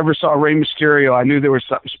time I ever saw Rey Mysterio, I knew there was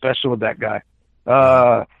something special with that guy.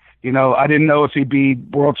 I didn't know if he'd be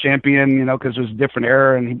world champion, because it was a different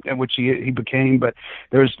era in which he became. But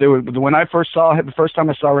when I first saw him, the first time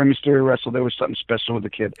I saw Rey Mysterio wrestle, there was something special with the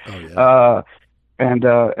kid. Oh, yeah. And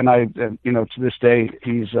I, to this day,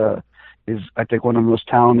 he's I think one of the most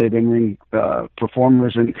talented in-ring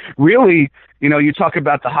performers. And really, you talk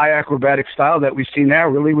about the high acrobatic style that we see now.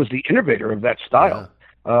 Really, was the innovator of that style.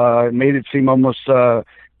 Yeah. It made it seem almost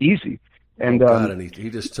easy. And, and he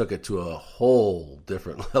just took it to a whole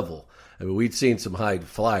different level. I mean, we'd seen some high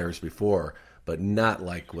flyers before, but not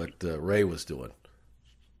like what Ray was doing.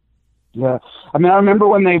 Yeah, I mean, I remember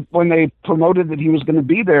when they promoted that he was going to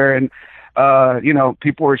be there, and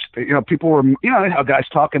people were how guys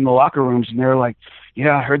talk in the locker rooms, and they're like,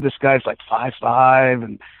 yeah, I heard this guy's like 5'5"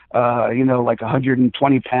 and like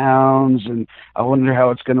 120 pounds, and I wonder how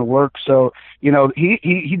it's going to work. So, he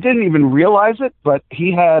didn't even realize it, but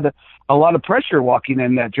he had a lot of pressure walking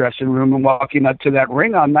in that dressing room and walking up to that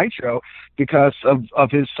ring on Nitro because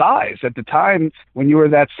of his size. At the time, when you were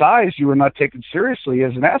that size, you were not taken seriously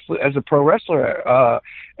as an athlete, as a pro wrestler.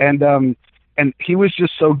 And he was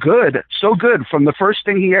just so good from the first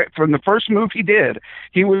move he did.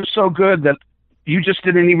 He was so good that you just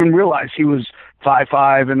didn't even realize he was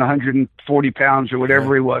 5'5" and 140 pounds or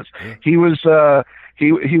whatever he was. Yeah. He was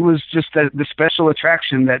he was just the special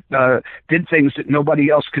attraction that did things that nobody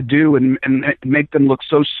else could do and make them look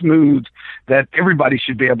so smooth that everybody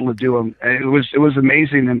should be able to do them. And it was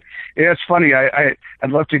amazing. And it's funny. I'd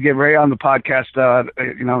love to get Ray on the podcast.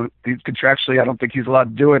 Contractually, I don't think he's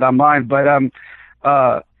allowed to do it on mine, but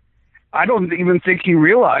I don't even think he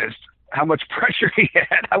realized how much pressure he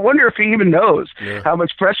had. I wonder if he even knows how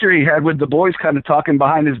much pressure he had with the boys kind of talking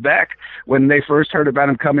behind his back when they first heard about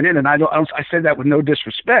him coming in. And I say that with no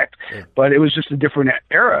disrespect, but it was just a different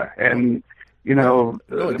era. And, it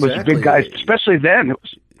was big guys, especially then,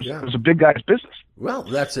 it was a big guy's business. Well,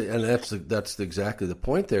 that's exactly the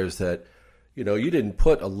point there is that, you didn't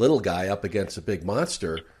put a little guy up against a big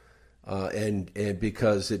monster, and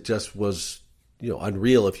because it just was,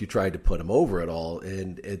 unreal if you tried to put him over at all.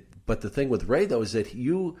 But the thing with Ray, though, is that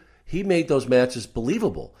he made those matches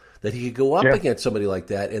believable, that he could go up against somebody like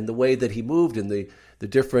that, and the way that he moved and the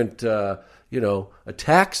different,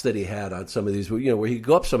 attacks that he had on some of these, where he could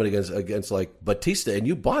go up somebody against like Batista, and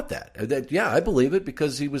you bought that. I believe it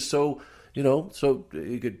because he was so, so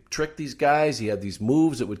he could trick these guys. He had these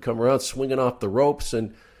moves that would come around swinging off the ropes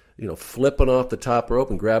and, flipping off the top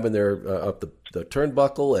rope and grabbing their up the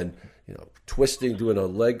turnbuckle and, twisting, doing a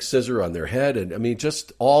leg scissor on their head. And I mean,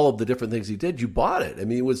 just all of the different things he did, you bought it. I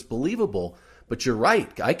mean, it was believable, but you're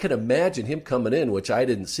right. I can imagine him coming in, which I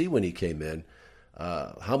didn't see when he came in,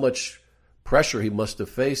 how much pressure he must have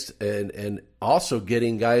faced and also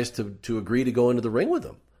getting guys to agree to go into the ring with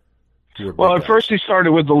him. Well, at first he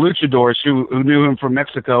started with the luchadors who knew him from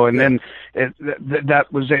Mexico, and then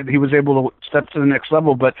he was able to step to the next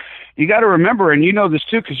level. But you got to remember, and you know this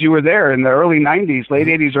too because you were there in the early '90s, late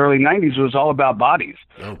 '80s, early '90s. It was all about bodies.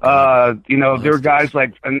 There were guys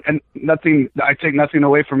like, and nothing. I take nothing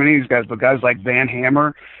away from any of these guys, but guys like Van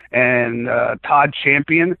Hammer and Todd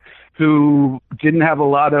Champion, who didn't have a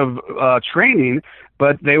lot of training,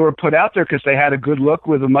 but they were put out there because they had a good look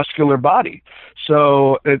with a muscular body.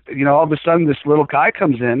 So, all of a sudden this little guy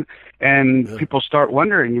comes in and people start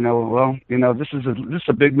wondering, this is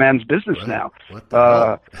a big man's business now. What the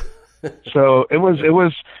hell? So it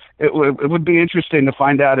would be interesting to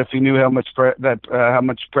find out if he knew how much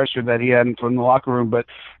pressure that he had from the locker room. But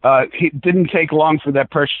he didn't take long for that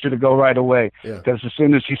pressure to go right away. Because as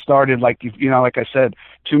soon as he started, like I said,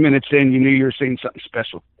 2 minutes in, you knew you were seeing something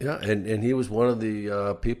special. Yeah, and he was one of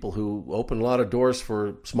the people who opened a lot of doors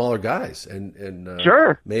for smaller guys, and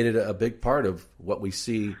made it a big part of what we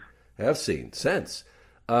have seen since.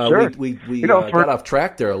 We got off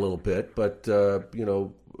track there a little bit, but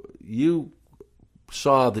you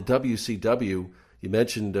saw the WCW. You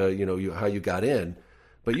mentioned how you got in,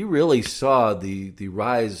 but you really saw the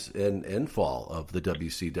rise and fall of the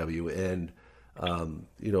WCW. And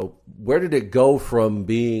where did it go from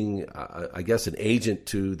being, I guess, an agent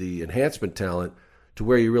to the enhancement talent to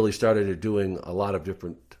where you really started doing a lot of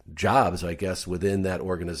different jobs, I guess, within that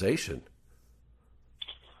organization?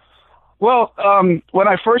 Well, when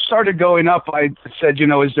I first started going up, I said,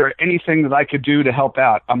 is there anything that I could do to help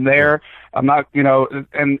out? I'm there. I'm not,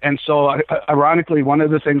 and so ironically, one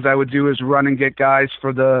of the things I would do is run and get guys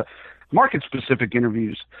for the market-specific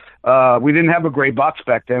interviews. We didn't have a gray box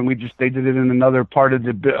back then. They did it in another part of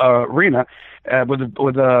the arena with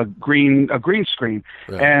a green screen,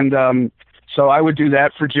 right. And so I would do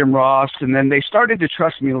that for Jim Ross, and then they started to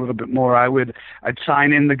trust me a little bit more. I'd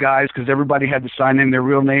sign in the guys because everybody had to sign in their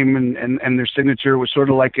real name and their signature. It was sort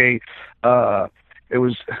of like it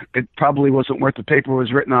probably wasn't worth the paper it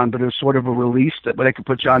was written on, but it was sort of a release that they could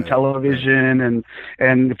put you on television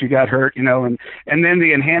and if you got hurt, and then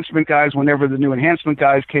the enhancement guys, whenever the new enhancement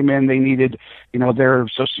guys came in, they needed, their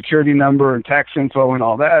social security number and tax info and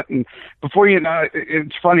all that. And before you know,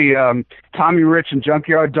 it's funny, Tommy Rich and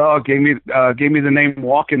Junkyard Dog gave me the name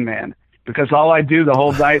Walking Man. Because all I do the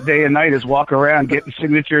whole day and night is walk around, getting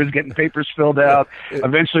signatures, getting papers filled out,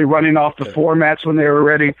 eventually running off the formats when they were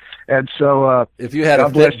ready. And so, if you had a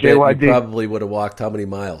Fitbit, you probably would have walked how many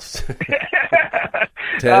miles?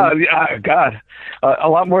 10? God, a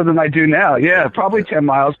lot more than I do now. Yeah, probably 10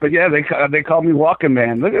 miles. But yeah, they call me Walking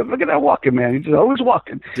Man. Look at that Walking Man. He's always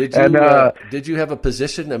walking. Did you have a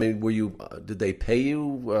position? I mean, did they pay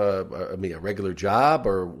you? A regular job,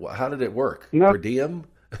 or how did it work? No. Per diem?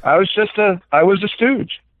 I was a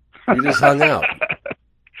stooge. You just hung out.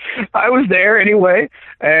 I was there anyway,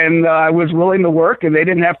 and I was willing to work, and they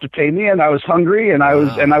didn't have to pay me, and I was hungry, and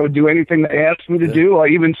I would do anything they asked me to do, or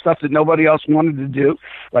even stuff that nobody else wanted to do,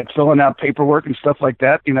 like filling out paperwork and stuff like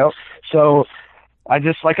that, So I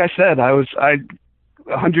just, like I said,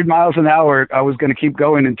 100 miles an hour, I was going to keep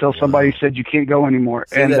going until somebody said you can't go anymore.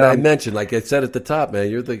 See, and that I mentioned, like I said at the top, man,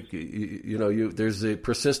 you're there's the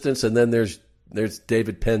persistence, and then there's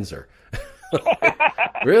David Penzer.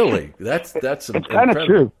 Really? That's kind of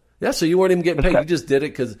true. Yeah, so you weren't even getting paid. You just did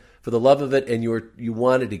it because for the love of it, and you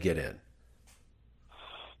wanted to get in.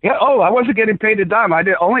 Yeah. Oh, I wasn't getting paid a dime. I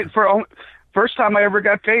did first time I ever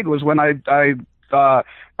got paid was when I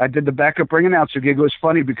did the backup ring announcer gig. It was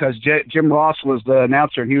funny because Jim Ross was the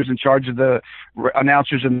announcer, and he was in charge of the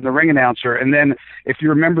announcers and the ring announcer. And then, if you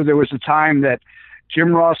remember, there was a time that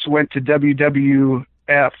Jim Ross went to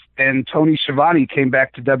WWF, and Tony Schiavone came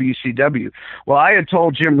back to WCW. Well, I had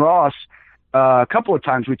told Jim Ross a couple of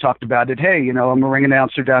times, we talked about it. Hey, I'm a ring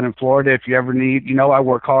announcer down in Florida. If you ever need, I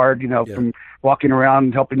work hard, from walking around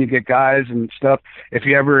and helping you get guys and stuff. If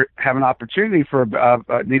you ever have an opportunity for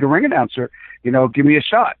need a ring announcer, give me a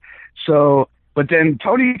shot. So, but then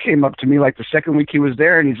Tony came up to me like the second week he was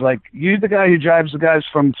there, and he's like, "You the guy who drives the guys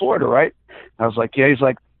from Florida, right?" I was like, "Yeah." He's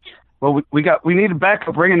like, "Well, we need a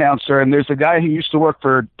backup ring announcer, and there's a guy who used to work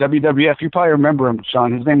for WWF. You probably remember him,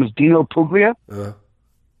 Sean. His name was Dino Puglia."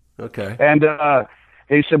 Okay. And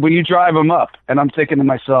he said, "Will you drive him up?" And I'm thinking to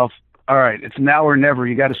myself, all right, it's now or never.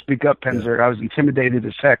 You got to speak up, Penzer. Yeah. I was intimidated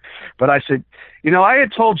as heck. But I said, I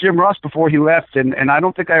had told Jim Ross before he left, and I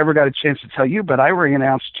don't think I ever got a chance to tell you, but I ring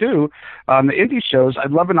announced too on the indie shows.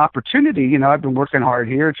 I'd love an opportunity. I've been working hard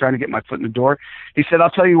here, trying to get my foot in the door. He said, I'll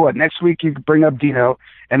tell you what, next week you can bring up Dino,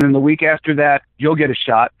 and then the week after that, you'll get a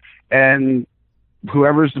shot. And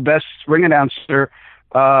whoever's the best ring announcer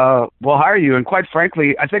will hire you. And quite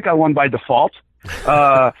frankly, I think I won by default.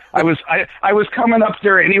 I was coming up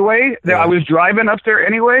there anyway. Yeah. I was driving up there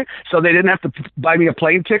anyway, so they didn't have to buy me a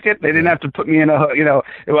plane ticket. They didn't have to put me in I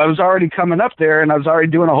was already coming up there, and I was already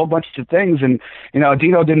doing a whole bunch of things. And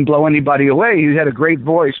Dino didn't blow anybody away. He had a great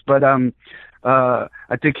voice, but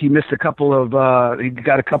I think he missed a couple of he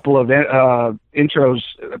got a couple of intros.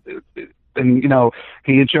 And,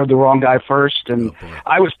 he introed the wrong guy first, and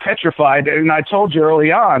I was petrified. And I told you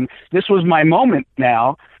early on, this was my moment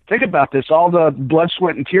now. Think about this, all the blood,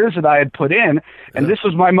 sweat, and tears that I had put in, and this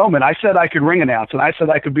was my moment. I said I could ring announce, and I said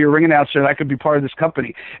I could be a ring announcer, and I could be part of this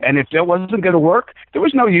company. And if it wasn't going to work, there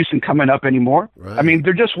was no use in coming up anymore. Right. I mean,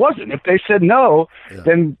 there just wasn't. If they said no,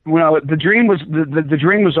 then the dream was the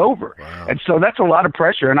dream was over. Wow. And so that's a lot of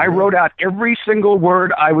pressure. And I wrote out every single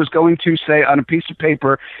word I was going to say on a piece of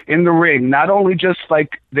paper in the ring, not only just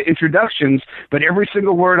like the introductions, but every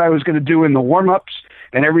single word I was going to do in the warm-ups,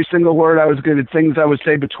 and every single word I was going to, things I would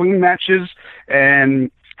say between matches,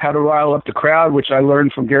 and how to rile up the crowd, which I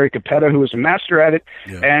learned from Gary Capetta, who was a master at it.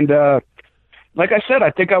 Yeah. And like I said,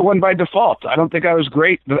 I think I won by default. I don't think I was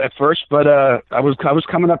great at first, but I was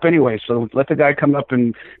coming up anyway. So let the guy come up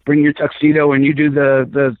and bring your tuxedo, and you do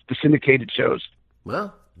the syndicated shows.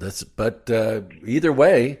 Well, either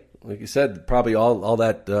way, like you said, probably all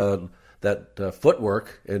that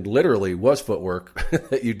footwork, and literally was footwork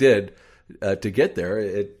that you did, to get there,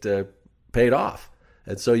 it paid off.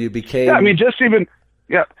 And so you became... Yeah, I mean, just even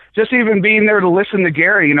being there to listen to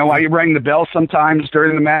Gary, while you rang the bell sometimes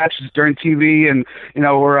during the matches, during TV, and,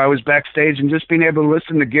 where I was backstage, and just being able to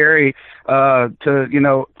listen to Gary,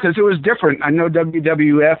 because it was different. I know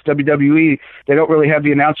WWF, WWE, they don't really have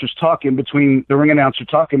the announcers talking between, the ring announcer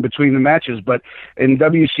talking between the matches, but in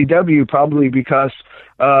WCW, probably because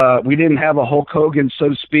we didn't have a Hulk Hogan, so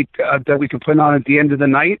to speak, that we could put on at the end of the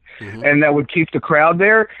night, and that would keep the crowd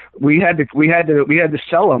there. We had to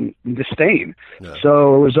sell them disdain. Yeah.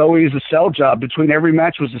 So it was always a sell job. Between every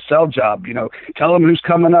match was a sell job. Tell them who's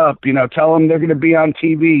coming up. Tell them they're going to be on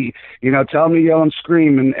TV. Tell them to yell and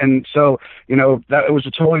scream. And so that it was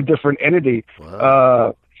a totally different entity.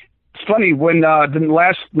 Wow. It's funny when the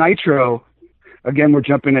last Nitro. Again, we're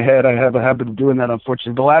jumping ahead. I have a habit of doing that,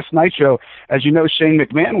 unfortunately. The last Nitro, as you know, Shane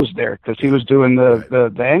McMahon was there because he was doing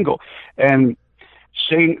the angle. And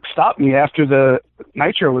Shane stopped me after the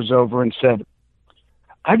Nitro was over and said,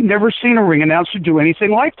 I've never seen a ring announcer do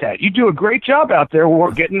anything like that. You do a great job out there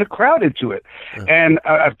getting the crowd into it. And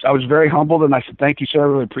I was very humbled, and I said, thank you, sir. I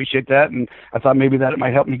really appreciate that. And I thought maybe that it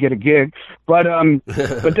might help me get a gig. But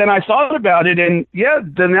but then I thought about it, and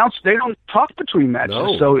the announcers, they don't talk between matches.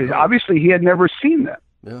 No. Obviously he had never seen that.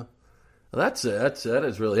 Yeah. Well, that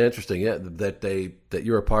is really interesting. Yeah, that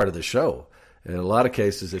you're a part of the show. And in a lot of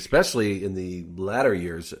cases, especially in the latter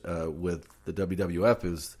years with the WWF,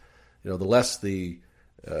 is the less the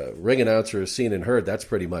ring announcer is seen and heard, that's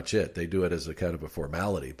pretty much it. They do it as a kind of a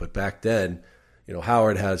formality. But back then,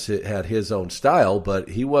 Howard had his own style, but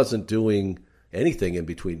he wasn't doing anything in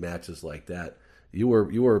between matches like that. You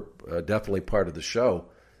were definitely part of the show.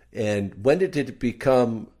 And when did it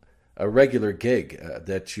become a regular gig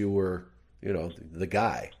that you were, the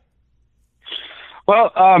guy?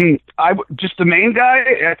 Well, just the main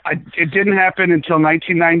guy. It didn't happen until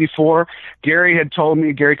 1994. Gary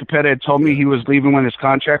Capetta had told me he was leaving when his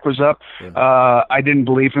contract was up. Yeah. I didn't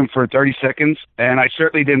believe him for 30 seconds, and I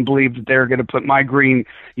certainly didn't believe that they were going to put my green,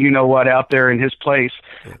 out there in his place.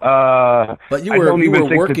 But you were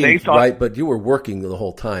working, right? But you were working the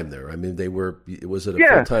whole time there. I mean, was it a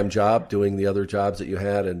full-time job doing the other jobs that you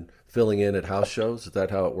had and filling in at house shows? Is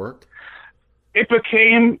that how it worked? It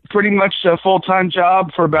became pretty much a full-time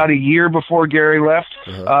job for about a year before Gary left.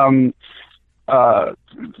 Because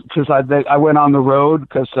I went on the road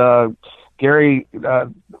because Gary,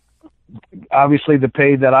 obviously the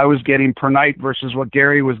pay that I was getting per night versus what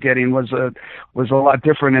Gary was getting was a lot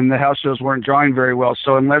different, and the house shows weren't drawing very well.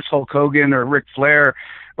 So unless Hulk Hogan or Ric Flair,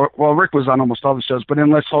 Rick was on almost all the shows, but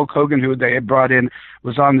unless Hulk Hogan, who they had brought in,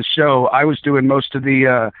 was on the show, I was doing most of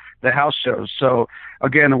the house shows. So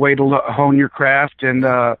again, a way to hone your craft and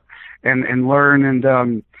learn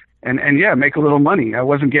and make a little money. I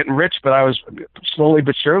wasn't getting rich, but I was slowly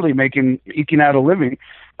but surely eking out a living,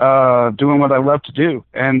 doing what I love to do.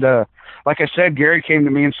 And like I said, Gary came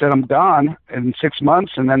to me and said, I'm gone in 6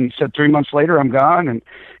 months. And then said 3 months later, I'm gone. And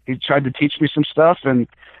he tried to teach me some stuff. And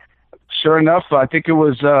sure enough, I think it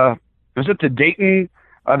was at the Dayton,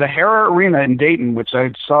 the Hara Arena in Dayton, which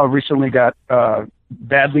I saw recently got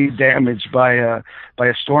badly damaged by a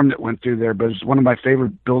storm that went through there, but it's one of my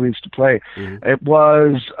favorite buildings to play. Mm-hmm. It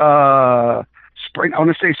was spring. I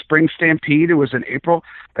want to say Spring Stampede. It was in April.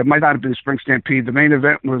 It might not have been Spring Stampede. The main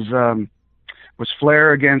event was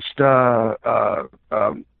Flair against Randy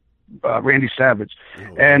Savage,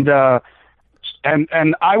 and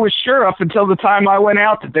I was sure up until the time I went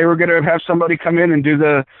out that they were going to have somebody come in and do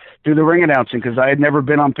the ring announcing, because I had never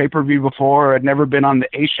been on pay-per-view before. I'd never been on the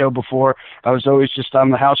A show before. I was always just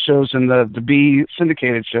on the house shows and the B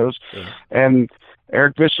syndicated shows. Yeah. And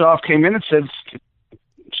Eric Bischoff came in and said,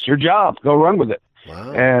 it's your job. Go run with it.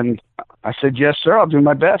 Wow. And I said, yes, sir, I'll do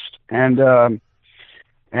my best. And at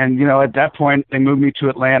that point, they moved me to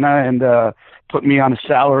Atlanta and put me on a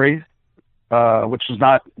salary, which was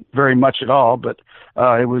not very much at all, but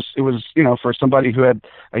it was for somebody who had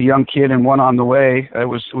a young kid and one on the way, it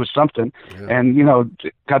was something. Yeah. And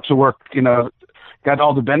got to work, got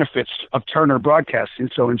all the benefits of Turner Broadcasting,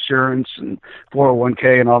 so insurance and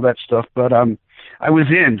 401k and all that stuff. But I was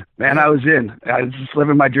in, man. I was just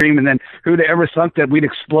living my dream. And then who'd ever thunk that we'd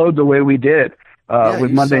explode the way we did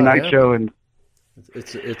with Monday Night Show? And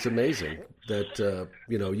it's amazing that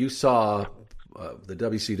you saw the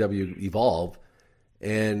WCW evolve.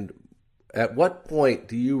 And at what point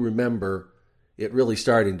do you remember it really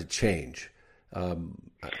starting to change?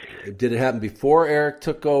 Did it happen before Eric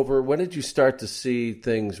took over? When did you start to see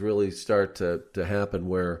things really start to happen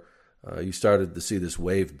where you started to see this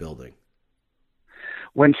wave building?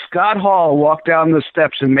 when Scott Hall walked down the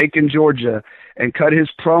steps in Macon, Georgia, and cut his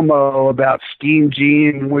promo about Scheme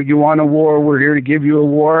Gene, when you want a war, we're here to give you a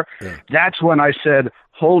war, that's when I said,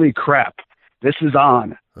 holy crap, this is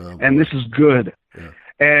on, and this is good. Yeah.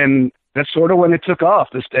 And that's sort of when it took off.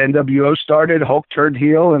 This NWO started, Hulk turned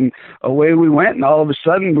heel, and away we went. And all of a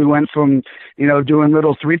sudden, we went from, doing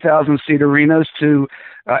little 3,000-seat arenas to,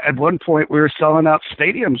 at one point, we were selling out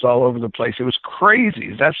stadiums all over the place. It was crazy.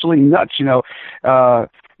 It was absolutely nuts. When the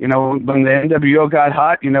NWO got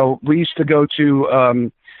hot, we used to go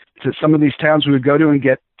to some of these towns we would go to and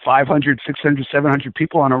get 500, 600, 700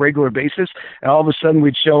 people on a regular basis. And all of a sudden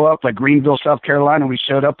we'd show up, like Greenville, South Carolina. We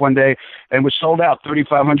showed up one day and we sold out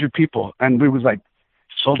 3,500 people. And we was like,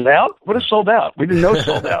 sold out? What is sold out? We didn't know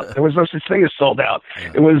sold out. There was no such thing as sold out.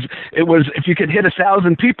 It was, if you could hit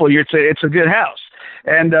 1,000 people, you'd say it's a good house.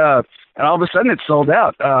 And all of a sudden it sold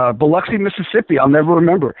out. Biloxi, Mississippi, I'll never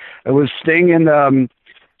remember. It was Sting and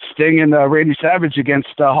Randy Savage against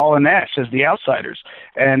Hall and Nash as the outsiders,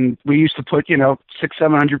 and we used to put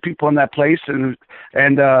 600-700 people in that place, and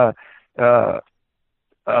all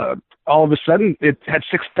of a sudden it had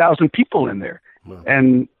 6,000 people in there. Wow.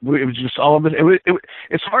 And it was just all of it.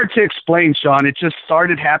 It's hard to explain, Sean. It just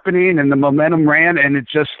started happening, and the momentum ran, and it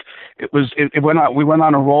went on. We went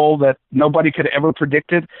on a roll that nobody could have ever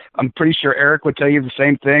predicted. I'm pretty sure Eric would tell you the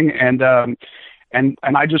same thing, and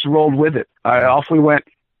I just rolled with it. Off we went.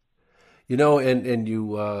 And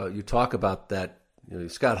you talk about that.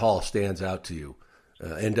 Scott Hall stands out to you,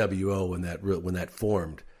 NWO when that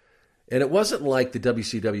formed, and it wasn't like the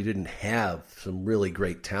WCW didn't have some really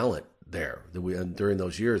great talent there. During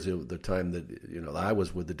those years, the time that I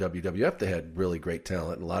was with the WWF, they had really great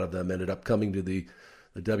talent, and a lot of them ended up coming to the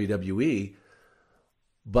WWE.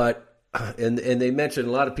 But and they mentioned,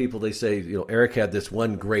 a lot of people, they say Eric had this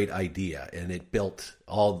one great idea, and it built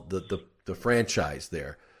all the franchise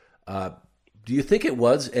there. Do you think it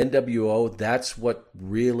was NWO? That's what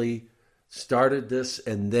really started this,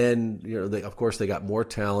 and then of course they got more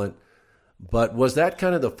talent, but was that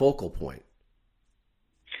kind of the focal point?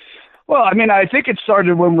 Well, I think it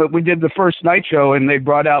started when we did the first Nitro, and they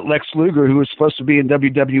brought out Lex Luger, who was supposed to be in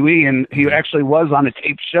WWE, and he actually was on a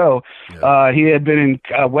taped show. Yeah. He had been in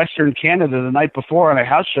Western Canada the night before on a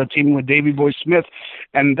house show, teaming with Davey Boy Smith,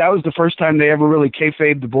 and that was the first time they ever really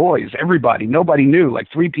kayfabed the boys. Nobody knew. Like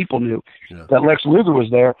 3 people knew that Lex Luger was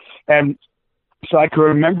there, and so I can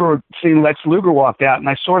remember seeing Lex Luger walk out, and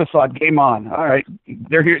I sort of thought, game on. All right,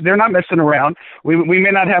 they're here. They're not messing around. We may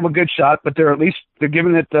not have a good shot, but they're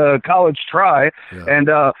giving it the college try. Yeah. And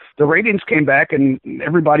the ratings came back, and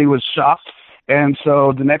everybody was shocked. And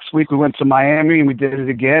so the next week we went to Miami, and we did it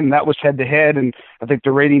again. And that was head to head, and I think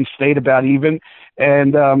the ratings stayed about even.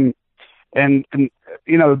 And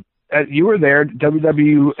you were there.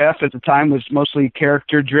 WWF at the time was mostly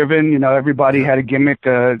character driven. Everybody had a gimmick.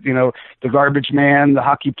 The garbage man, the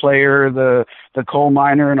hockey player, the coal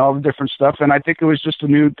miner, and all the different stuff. And I think it was just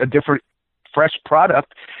a different, fresh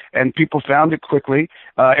product, and people found it quickly.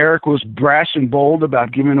 Eric was brash and bold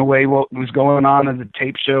about giving away what was going on at the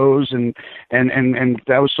tape shows, and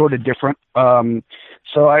that was sort of different.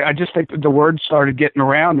 So I just think the word started getting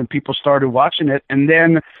around, and people started watching it, and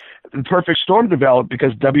then the perfect storm developed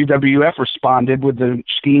because WWF responded with the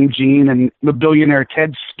Scheme Gene and the Billionaire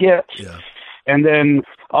Ted skits. Yeah. And then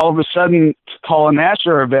all of a sudden, Hall and Nash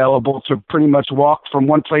are available to pretty much walk from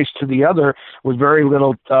one place to the other with very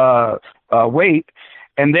little weight.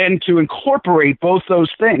 And then to incorporate both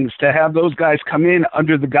those things, to have those guys come in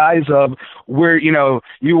under the guise of,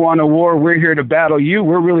 you want a war, we're here to battle you.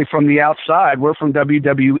 We're really from the outside. We're from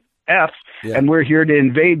WWF, and we're here to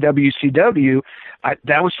invade WCW.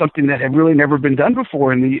 That was something that had really never been done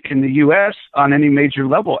before in the U.S. on any major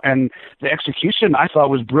level, and the execution I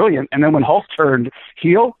thought was brilliant. And then when Hulk turned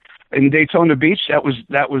heel in Daytona Beach, that was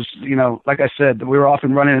like I said, we were off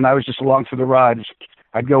and running, and I was just along for the ride.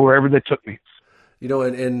 I'd go wherever they took me. In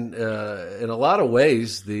a lot of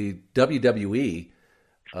ways, the WWE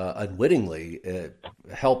unwittingly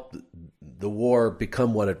helped the war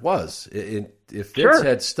become what it was. If Vince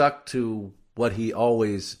had stuck to what he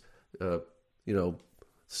always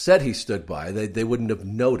said he stood by, they wouldn't have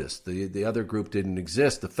noticed. The other group didn't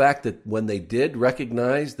exist. The fact that when they did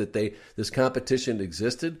recognize that this competition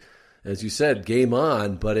existed, as you said, game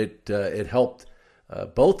on, but it helped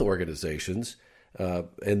both organizations.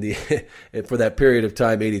 And for that period of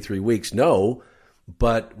time, 83 weeks, no.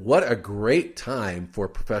 But what a great time for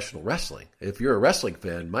professional wrestling. If you're a wrestling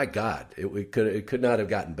fan, my God, it could not have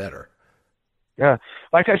gotten better. Yeah,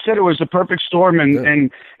 like I said, it was a perfect storm,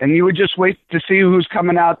 and you would just wait to see who's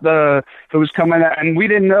coming out. And we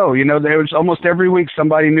didn't know. There was almost every week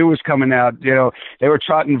somebody new was coming out. They were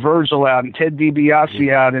trotting Virgil out and Ted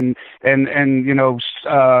DiBiase out, and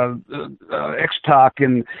X-Talk,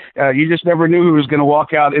 and you just never knew who was going to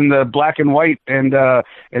walk out in the black and white and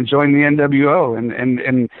join the NWO,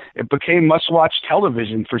 and it became must-watch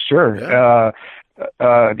television for sure. Yeah.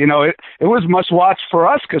 It was must-watch for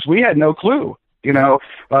us because we had no clue.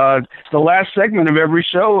 The last segment of every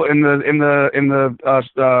show in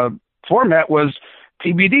the format was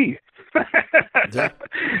TBD,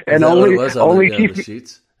 and only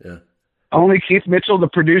Keith. Yeah. Only Keith Mitchell, the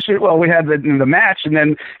producer. Well, we had the match, and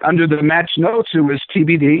then under the match notes, it was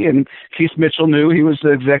TBD, and Keith Mitchell knew. He was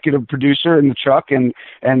the executive producer in the truck, and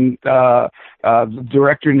the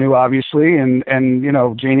director knew, obviously, and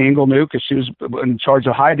Jane Ingle knew because she was in charge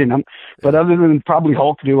of hiding them. But other than probably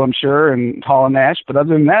Hulk knew, I'm sure, and Hall and Nash. But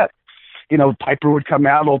other than that, Piper would come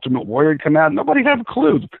out, Ultimate Warrior would come out. Nobody had a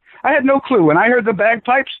clue. I had no clue. When I heard the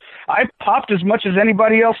bagpipes, I popped as much as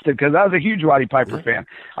anybody else did because I was a huge Roddy Piper fan.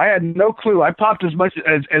 I had no clue. I popped as much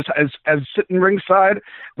as sitting ringside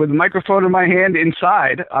with a microphone in my hand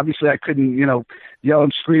inside. Obviously, I couldn't, yell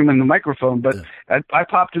and scream in the microphone, but I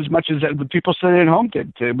popped as much as the people sitting at home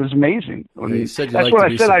did. It was amazing. You said you that's what I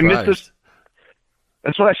said. Surprised. I missed this.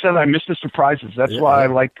 That's what I said. I missed the surprises. That's why I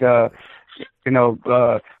like.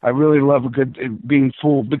 I really love a good being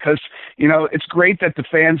fooled because it's great that the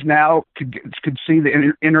fans now could see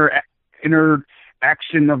the inner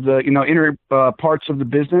action of the inner parts of the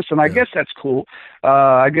business, and I guess that's cool.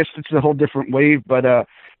 I guess it's a whole different wave, but I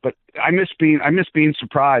miss being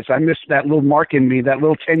surprised. I miss that little mark in me, that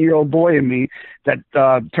little 10-year-old boy in me that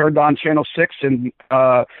turned on Channel 6 and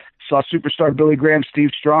saw superstar Billy Graham,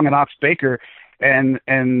 Steve Strong, and Ox Baker, and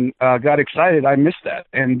got excited. I missed that,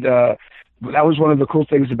 and that was one of the cool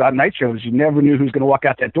things about Nitros. You never knew who was going to walk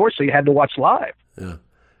out that door, so you had to watch live. Yeah,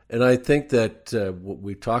 and I think that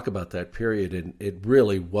we talk about that period, and it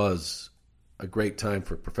really was a great time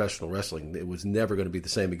for professional wrestling. It was never going to be the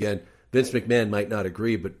same again. Vince McMahon might not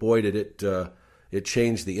agree, but boy, did it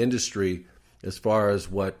changed the industry as far as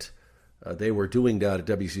what they were doing down at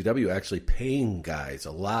WCW, actually paying guys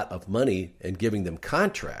a lot of money and giving them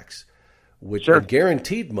contracts, which are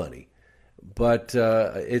guaranteed money. But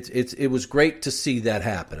it was great to see that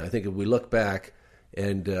happen. I think if we look back,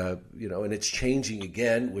 and and it's changing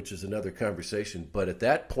again, which is another conversation. But at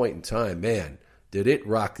that point in time, man, did it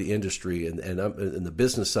rock the industry and the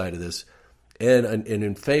business side of this, and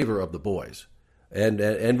in favor of the boys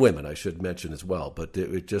and women, I should mention as well. But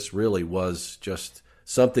it just really was just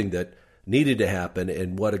something that needed to happen,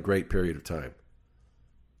 and what a great period of time.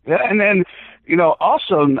 Yeah, and then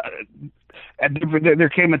also. There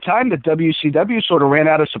came a time that WCW sort of ran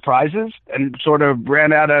out of surprises and sort of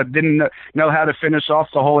didn't know how to finish off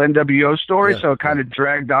the whole NWO story, so it kind of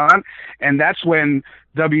dragged on. And that's when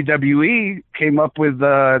WWE came up with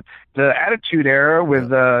the Attitude Era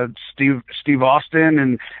with Steve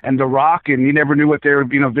Austin and The Rock, and you never knew what they were.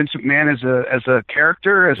 Vince McMahon as a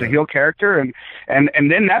character, as a heel character, and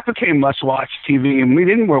then that became must-watch TV, and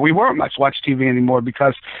we weren't must-watch TV anymore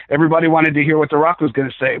because everybody wanted to hear what The Rock was going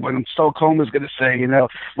to say, what Stone Cold was going to say,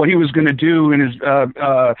 what he was going to do in his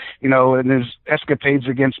in his escapades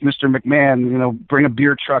against Mr. McMahon, bring a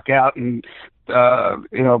beer truck out and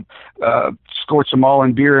scorch them all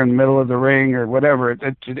in beer in the middle of the ring or whatever.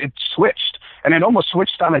 It switched, and it almost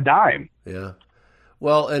switched on a dime. Yeah.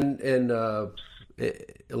 Well, and a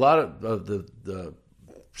lot of the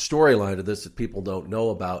storyline of this that people don't know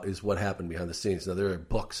about is what happened behind the scenes. Now, there are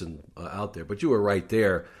books out there, but you were right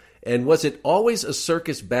there. And was it always a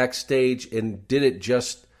circus backstage, and did it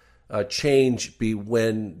just change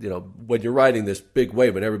when you're riding this big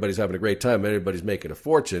wave and everybody's having a great time, everybody's making a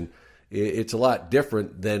fortune? It's a lot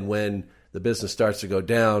different than when the business starts to go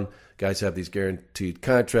down. Guys have these guaranteed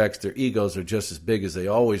contracts. Their egos are just as big as they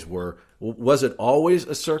always were. Was it always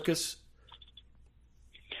a circus?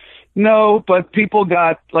 No, but people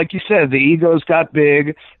got, like you said, the egos got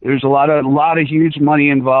big. There's a lot of huge money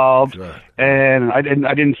involved, right. And I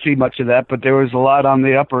didn't see much of that, but there was a lot on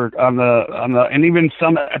the and even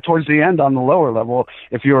some towards the end on the lower level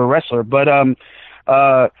if you're a wrestler. But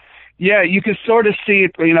yeah, you could sort of see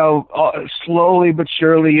it, slowly but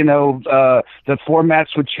surely, the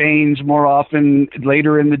formats would change more often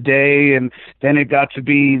later in the day. And then it got to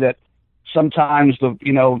be that sometimes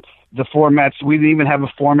the formats, we didn't even have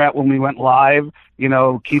a format when we went live.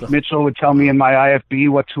 Keith Mitchell would tell me in my IFB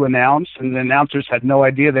what to announce, and the announcers had no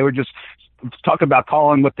idea. They were just talk about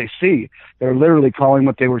calling what they see. They were literally calling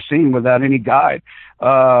what they were seeing without any guide.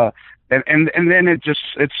 and then it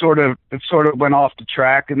sort of went off the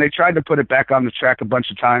track, and they tried to put it back on the track a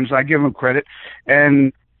bunch of times. I give them credit,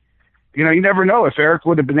 and you never know if Eric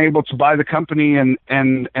would have been able to buy the company and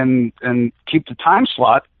keep the time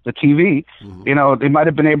slot, the TV. Mm-hmm. They might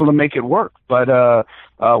have been able to make it work, but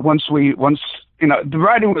once the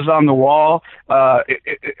writing was on the wall. A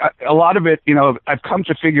lot of it, I've come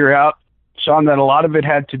to figure out, Sean, that a lot of it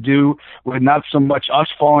had to do with not so much us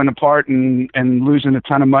falling apart and losing a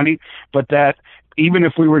ton of money, but that even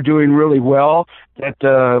if we were doing really well,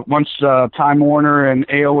 that once Time Warner and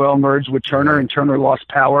AOL merged with Turner and Turner lost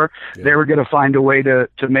power, they were going to find a way to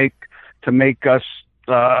make us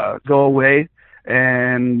go away.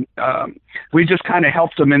 And we just kind of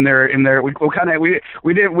helped them in their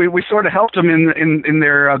we sort of helped them in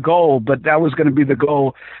their goal, but that was going to be the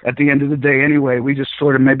goal at the end of the day anyway. We just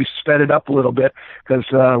sort of maybe sped it up a little bit because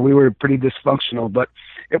we were pretty dysfunctional, but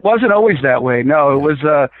it wasn't always that way. No,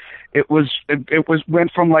 it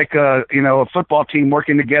went from like a football team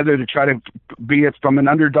working together to try to be it from an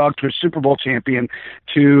underdog to a Super Bowl champion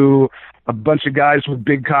to a bunch of guys with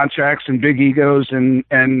big contracts and big egos and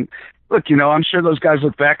look, I'm sure those guys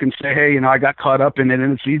look back and say, hey, I got caught up in it,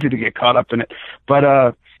 and it's easy to get caught up in it.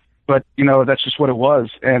 But that's just what it was.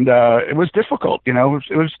 And it was difficult, it was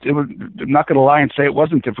I'm not going to lie and say it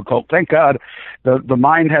wasn't difficult. Thank God the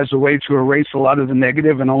mind has a way to erase a lot of the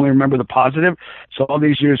negative and only remember the positive. So all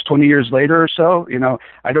these years, 20 years later or so,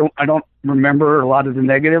 I don't remember a lot of the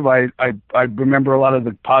negative. I remember a lot of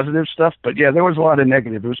the positive stuff. But yeah, there was a lot of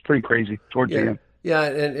negative. It was pretty crazy towards the end. Yeah,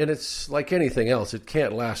 and it's like anything else; it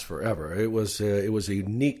can't last forever. It was a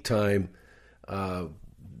unique time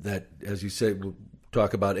that, as you said, we'll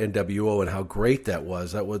talk about NWO and how great that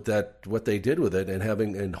was. What they did with it,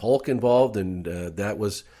 and Hulk involved, and that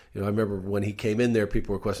was, I remember when he came in there,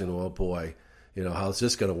 people were questioning, oh boy, how's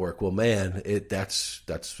this going to work? Well, man, that's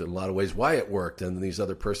in a lot of ways why it worked, and these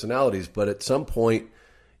other personalities. But at some point,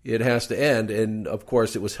 it has to end, and of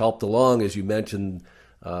course, it was helped along, as you mentioned.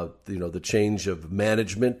 The change of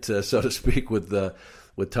management, so to speak, with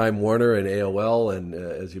Time Warner and AOL, and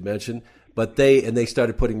as you mentioned, but they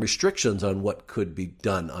started putting restrictions on what could be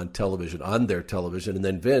done on their television, and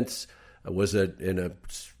then Vince was in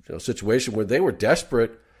a situation where they were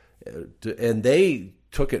desperate, and they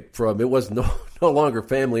took it from it was no longer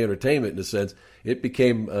family entertainment in a sense. It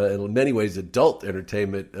became in many ways adult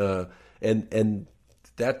entertainment, and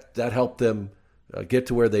that helped them get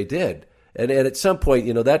to where they did. And at some point,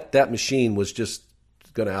 that machine was just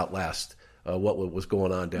going to outlast what was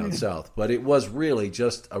going on down south. But it was really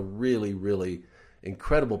just a really, really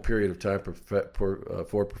incredible period of time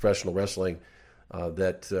for professional wrestling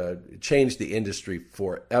that changed the industry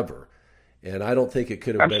forever. And I don't think it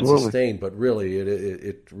could have been sustained, but really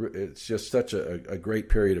it's just such a great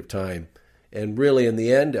period of time. And really, in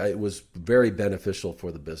the end, it was very beneficial for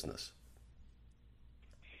the business.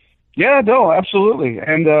 Yeah, no, absolutely.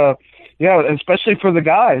 And especially for the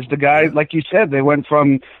guys. The guys, like you said, they went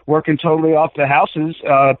from working totally off the houses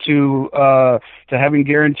to having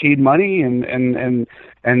guaranteed money and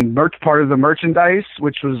part of the merchandise,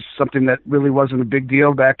 which was something that really wasn't a big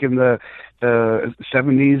deal back in the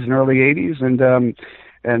 70s and early 80s.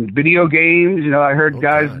 And video games, I heard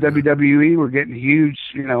guys WWE were getting huge,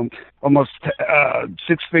 almost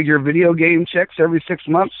six-figure video game checks every 6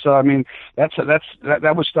 months. So I mean, that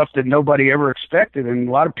was stuff that nobody ever expected, and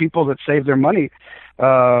a lot of people that saved their money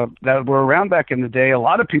that were around back in the day. A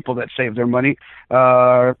lot of people that saved their money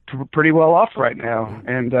are pretty well off right now,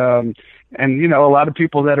 and a lot of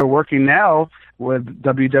people that are working now with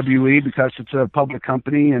WWE because it's a public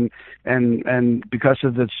company and because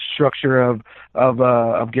of the structure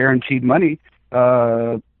of guaranteed money.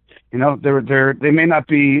 They may not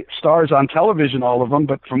be stars on television, all of them,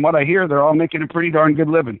 but from what I hear, they're all making a pretty darn good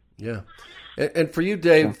living. Yeah. And for you,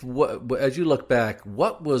 Dave, as you look back,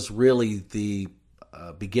 what was really the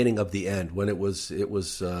beginning of the end when it was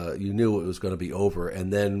you knew it was going to be over,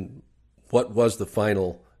 and then what was the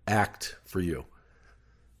final act for you?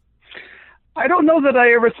 I don't know that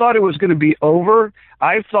I ever thought it was going to be over.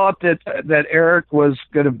 I thought that Eric was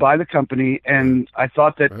going to buy the company, and I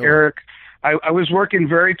thought that Eric. I was working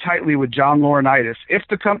very tightly with John Laurinaitis. If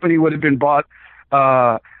the company would have been bought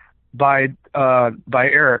by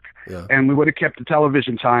Eric, and we would have kept the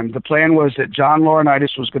television time, the plan was that John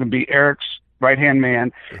Laurinaitis was going to be Eric's right-hand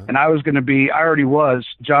man, and I already was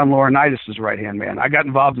John Laurinaitis' right-hand man. I got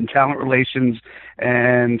involved in talent relations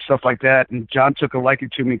and stuff like that, and John took a liking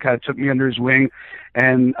to me, kind of took me under his wing,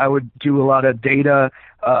 and I would do a lot of data,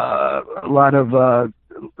 a lot of,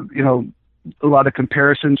 a lot of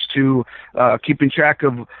comparisons to keeping track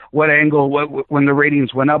of what angle, when the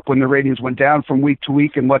ratings went up, when the ratings went down from week to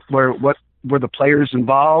week, and what were the players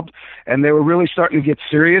involved. And they were really starting to get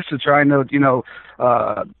serious and trying to,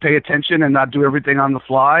 pay attention and not do everything on the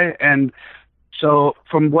fly. And so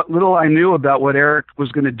from what little I knew about what Eric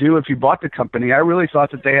was going to do if he bought the company, I really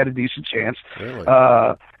thought that they had a decent chance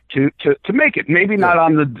to make it. Maybe not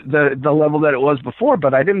on the level that it was before,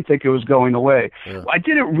 but I didn't think it was going away. Yeah. I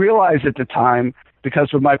didn't realize at the time,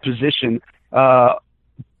 because of my position,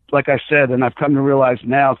 like I said, and I've come to realize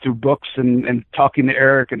now through books and talking to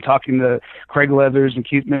Eric and talking to Craig Leathers and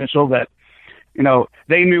Keith Mitchell, that,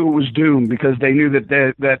 they knew it was doomed, because they knew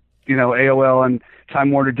that AOL and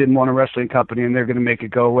Time Warner didn't want a wrestling company and they're going to make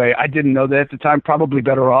it go away. I didn't know that at the time, probably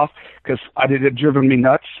better off, because it would have driven me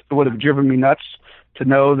nuts to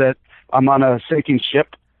know that I'm on a sinking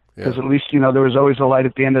ship, because at least, there was always a light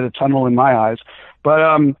at the end of the tunnel in my eyes. But,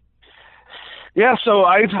 so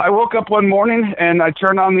I woke up one morning and I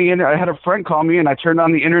turned on I had a friend call me, and I turned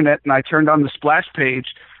on the internet and I turned on the splash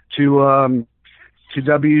page to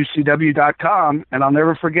WCW.com, and I'll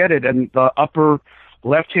never forget it. And the upper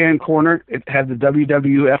left-hand corner, it had the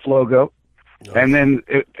WWF logo. Oh. And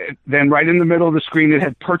then right in the middle of the screen, it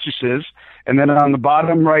had purchases. And then on the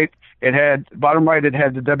bottom right, it had the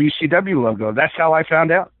WCW logo. That's how I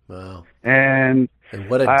found out. Wow. And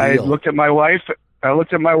what a deal. I looked at my wife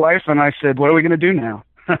and I said, what are we going to do now?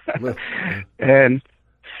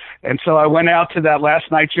 And so I went out to that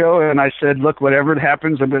last night show and I said, look, whatever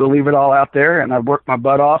happens, I'm going to leave it all out there. And I worked my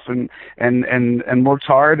butt off and worked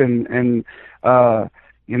hard and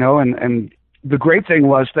the great thing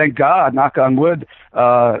was, thank God, knock on wood,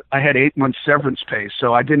 I had 8 months severance pay.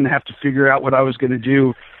 So I didn't have to figure out what I was going to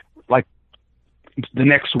do like the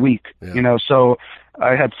next week, so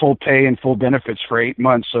I had full pay and full benefits for 8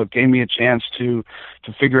 months. So it gave me a chance to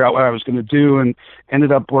figure out what I was going to do, and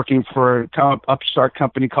ended up working for an upstart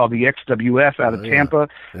company called the XWF out of Tampa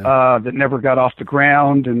that never got off the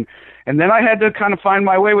ground. And then I had to kind of find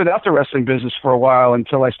my way without the wrestling business for a while,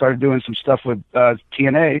 until I started doing some stuff with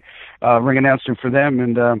TNA, ring announcing for them.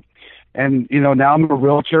 And now I'm a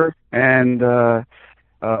realtor, and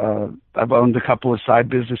I've owned a couple of side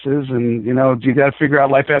businesses, and you got to figure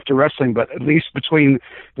out life after wrestling. But at least between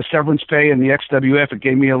the severance pay and the XWF, it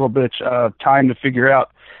gave me a little bit of time to figure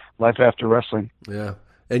out life after wrestling. Yeah,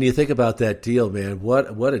 and you think about that deal, man.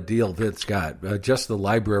 What a deal Vince got. Just the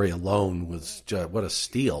library alone was what a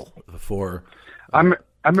steal for. I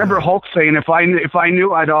remember Hulk saying, if I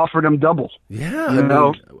knew, I'd offered him double. Yeah,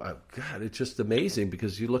 God, it's just amazing,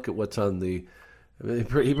 because you look at what's on the. He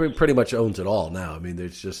pretty much owns it all now. I mean,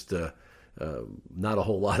 there's just not a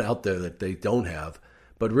whole lot out there that they don't have.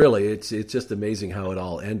 But really, it's just amazing how it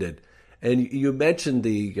all ended. And you mentioned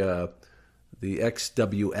the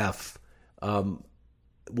XWF.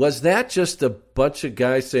 Was that just a bunch of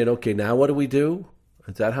guys saying, "Okay, now what do we do"?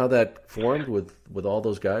 Is that how that formed with all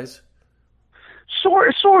those guys?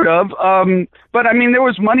 Sort of. But I mean, there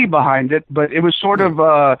was money behind it. But it was sort of.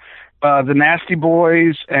 The Nasty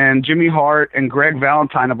Boys and Jimmy Hart and Greg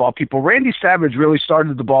Valentine, of all people. Randy Savage really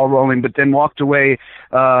started the ball rolling, but then walked away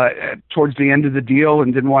towards the end of the deal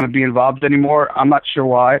and didn't want to be involved anymore. I'm not sure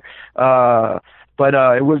why. But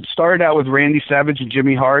it started out with Randy Savage and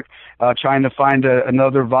Jimmy Hart trying to find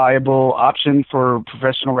another viable option for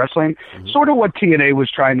professional wrestling. Mm-hmm. Sort of what TNA was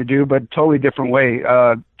trying to do, but totally different way.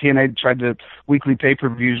 TNA tried to weekly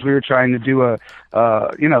pay-per-views. We were trying to do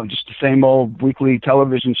just the same old weekly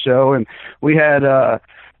television show. And we had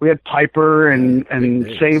Piper and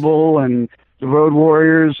Sable and the Road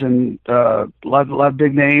Warriors and a lot of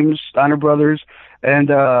big names, Steiner Brothers. And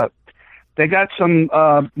they got some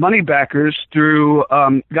money backers through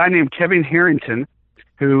a guy named Kevin Harrington,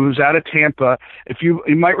 who's out of Tampa. If you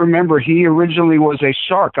might remember, he originally was a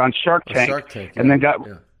shark on Shark Tank, and then got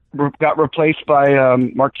replaced by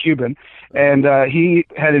Mark Cuban, and he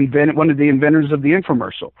had invented one of the inventors of the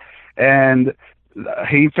infomercial, and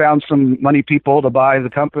he found some money people to buy the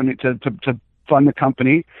company to fund the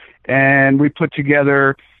company, and we put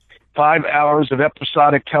together 5 hours of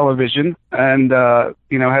episodic television, and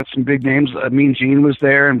had some big names. Mean Gene was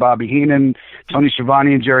there, and Bobby Heenan, Tony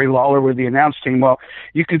Schiavone, and Jerry Lawler were the announce team. Well,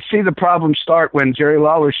 you could see the problem start when Jerry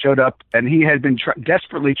Lawler showed up, and he had been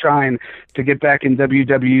desperately trying to get back in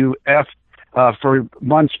WWF for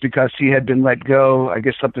months, because he had been let go. I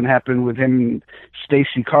guess something happened with him and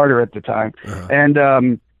Stacy Carter at the time,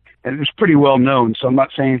 and it was pretty well known, so I'm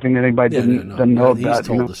not saying anything that anybody didn't know about. He's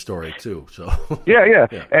told the story too, so yeah.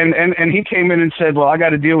 And he came in and said, "Well, I got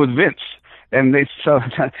to deal with Vince," and then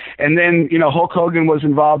Hulk Hogan was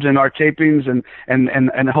involved in our tapings,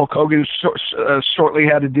 and Hulk Hogan shortly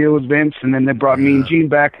had to deal with Vince, and then they brought Mean Gene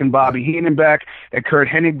back and Bobby Heenan back and Kurt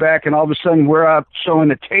Hennig back, and all of a sudden we're out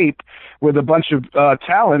showing a tape with a bunch of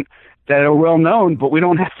talent that are well known, but we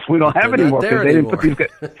don't have anymore because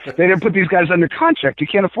they didn't put these guys under contract. You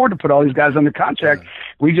can't afford to put all these guys under contract.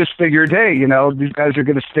 We just figured, hey, these guys are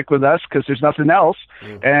going to stick with us because there's nothing else,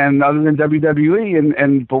 and other than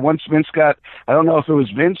WWE. But once Vince got, I don't know if it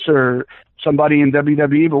was Vince or somebody in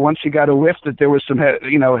WWE, but once he got a whiff that there was some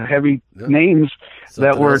heavy names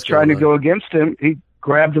that were trying to go against him, he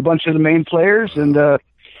grabbed a bunch of the main players, and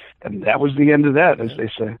that was the end of that, as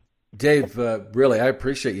they say. Dave, really, I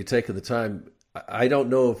appreciate you taking the time. I don't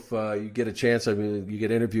know if you get a chance. I mean, you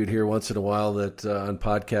get interviewed here once in a while that on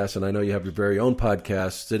podcasts, and I know you have your very own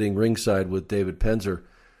podcast, Sitting Ringside with David Penzer.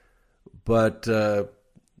 But do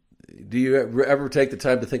you ever take the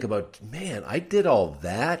time to think about, man, I did all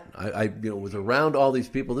that? I was around all these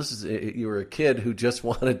people. You were a kid who just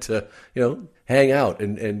wanted to, hang out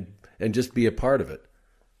and just be a part of it.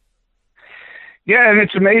 Yeah, and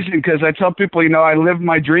it's amazing because I tell people, I lived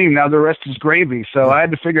my dream. Now the rest is gravy. So I had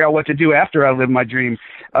to figure out what to do after I lived my dream.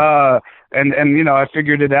 And I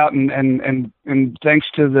figured it out. And thanks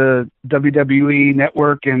to the WWE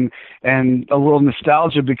network and a little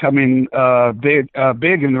nostalgia becoming big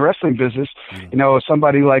in the wrestling business,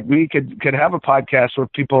 somebody like me could have a podcast where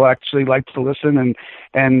people actually like to listen.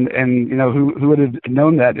 And who would have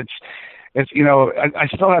known that? It's I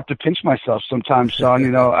still have to pinch myself sometimes, Sean.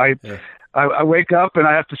 I wake up and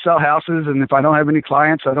I have to sell houses, and if I don't have any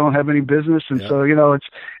clients, I don't have any business. And so, and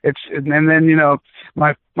then,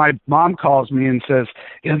 my mom calls me and says,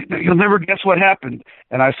 you'll never guess what happened.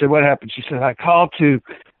 And I said, what happened? She said, I called to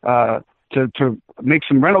make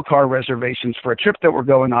some rental car reservations for a trip that we're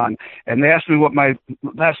going on. And they asked me what my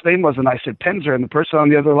last name was, and I said Penzer. And the person on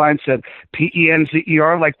the other line said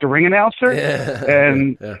Penzer, like the ring announcer. Yeah.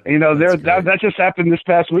 And that just happened this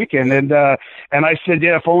past weekend. And I said,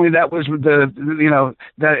 if only that was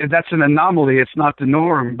that's an anomaly. It's not the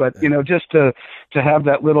norm. But just to have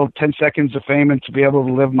that little 10 seconds of fame and to be able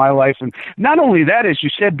to live my life, and not only that, as you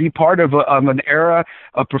said, be part of an era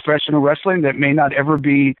of professional wrestling that may not ever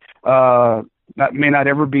be redone.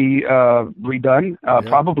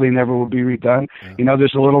 Probably never will be redone. Yeah.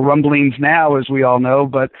 There's a little rumblings now, as we all know,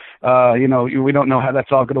 but we don't know how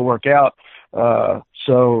that's all going to work out. But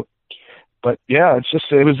yeah, it's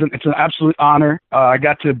an absolute honor. I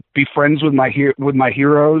got to be friends with my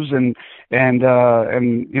heroes, and I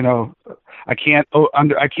can't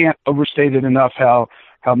overstate it enough how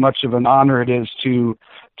much of an honor it is to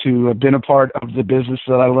have been a part of the business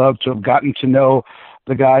that I love, to have gotten to know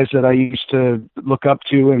the guys that I used to look up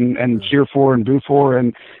to and cheer for and boo for,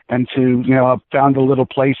 and to have found a little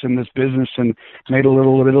place in this business and made a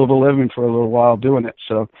little bit of a living for a little while doing it.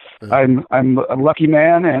 So I'm a lucky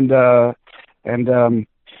man,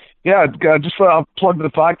 just I'll plug the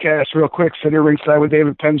podcast real quick. Sitting Ringside with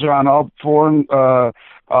David Penzer on all forums,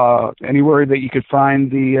 anywhere that you could find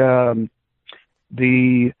the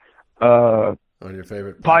on your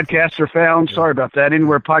favorite podcasts are found. Yeah. Sorry about that.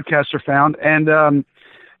 Anywhere podcasts are found. And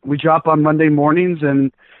we drop on Monday mornings,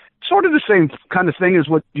 and sort of the same kind of thing as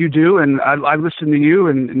what you do. And I listen to you,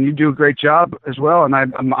 and you do a great job as well. And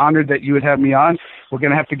I'm honored that you would have me on. We're going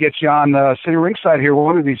to have to get you on Sitting Ringside here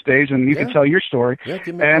one of these days, and you can tell your story. Yeah,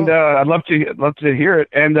 and I'd love to hear it.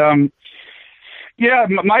 And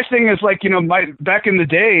my thing is back in the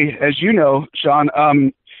day, as you know, Sean,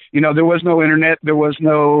 there was no internet, there was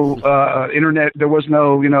no there was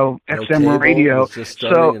no XM radio.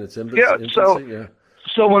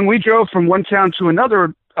 So when we drove from one town to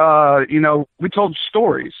another, we told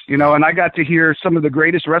stories, and I got to hear some of the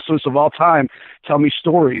greatest wrestlers of all time tell me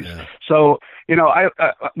stories. Yeah. So, I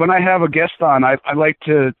when I have a guest on, I like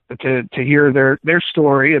to hear their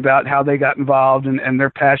story about how they got involved and their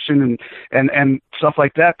passion and stuff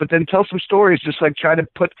like that. But then tell some stories, just like try to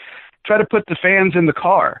put the fans in that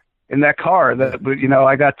car that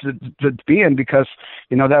I got to be in, because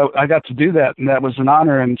that I got to do that, and that was an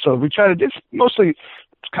honor. And so we try to do mostly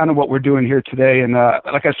kind of what we're doing here today. And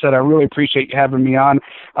like I said, I really appreciate you having me on.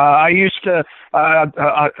 I used to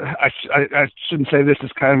I shouldn't say this,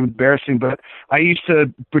 is kind of embarrassing, but I used to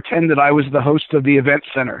pretend that I was the host of the event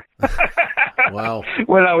center. Wow.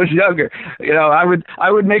 When I was younger, I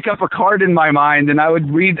would make up a card in my mind, and I would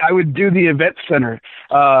do the event center.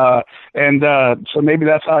 So maybe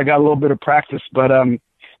that's how I got a little bit of practice, but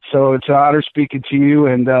so it's an honor speaking to you,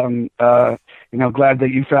 and glad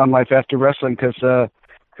that you found life after wrestling, because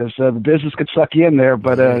the business could suck you in there,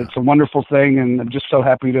 but it's a wonderful thing, and I'm just so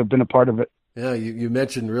happy to have been a part of it. Yeah, you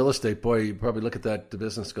mentioned real estate. Boy, you probably look at that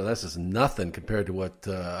business and go, this is nothing compared to what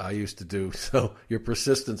I used to do. So your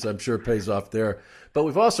persistence, I'm sure, pays off there. But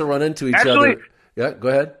we've also run into each other. Yeah, go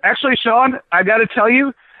ahead. Actually, Sean, I got to tell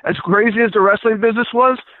you, as crazy as the wrestling business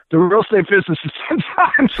was, the real estate business is 10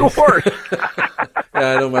 times worse.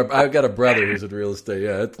 Yeah, I know. I've got a brother who's in real estate.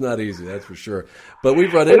 Yeah, it's not easy, that's for sure. But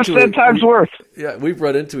we've run into 10 times worse. Yeah, we've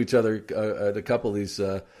run into each other at a couple of these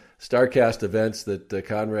StarCast events that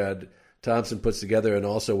Conrad Thompson puts together, and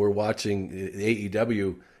also we're watching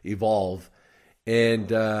AEW evolve.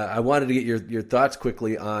 And I wanted to get your thoughts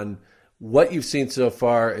quickly on what you've seen so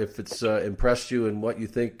far, if it's impressed you, and what you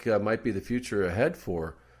think might be the future ahead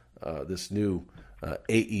for this new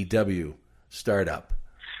AEW startup.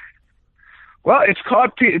 Well, it's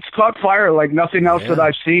caught fire like nothing else that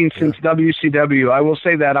I've seen since WCW. I will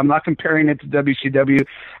say that. I'm not comparing it to WCW.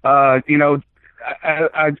 As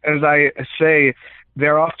I say,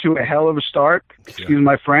 they're off to a hell of a start. Excuse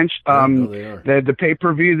my French. The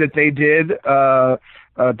pay-per-view that they did,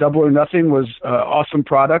 Double or Nothing, was awesome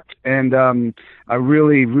product, and I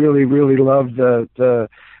really, really, really loved the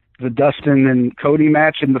Dustin and Cody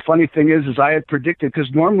match. And the funny thing is I had predicted,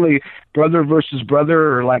 because normally brother versus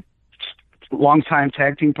brother, or like longtime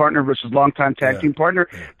tag team partner versus longtime tag team partner,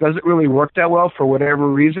 doesn't really work that well for whatever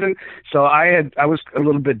reason. So I was a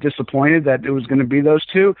little bit disappointed that it was going to be those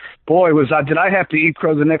two. Boy, did I have to eat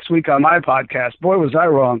crow the next week on my podcast. Boy, was I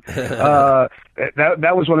wrong.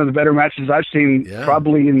 That was one of the better matches I've seen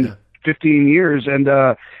probably in 15 years. And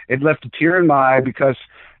it left a tear in my eye because,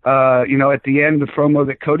 at the end, the promo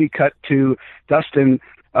that Cody cut to Dustin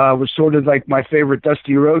was sort of like my favorite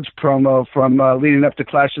Dusty Rhodes promo from leading up to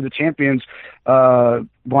Clash of the Champions,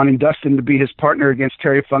 wanting Dustin to be his partner against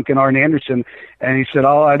Terry Funk and Arn Anderson. And he said,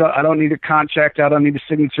 I don't need a contract. I don't need a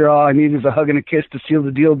signature. All I need is a hug and a kiss to seal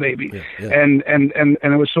the deal, baby. And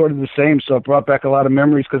it was sort of the same. So it brought back a lot of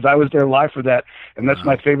memories because I was there live for that. And that's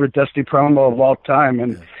my favorite Dusty promo of all time.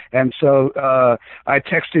 And so I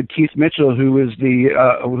texted Keith Mitchell, who was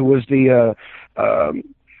the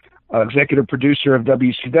executive producer of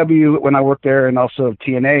WCW when I worked there, and also of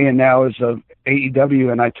TNA, and now is of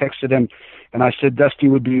AEW. And I texted him, and I said Dusty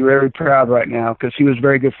would be very proud right now, because he was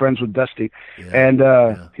very good friends with Dusty. He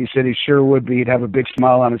said he sure would be. He'd have a big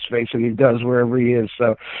smile on his face, and he does wherever he is.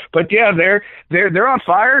 So, but yeah, they're on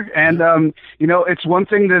fire, and it's one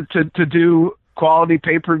thing to do quality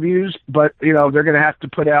pay-per-views, but they're going to have to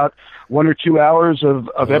put out 1 or 2 hours of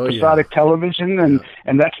episodic television, and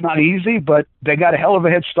that's not easy, but they got a hell of a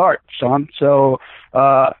head start, Sean. So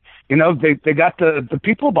they got the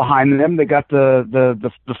people behind them, they got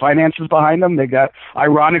the finances behind them, they got,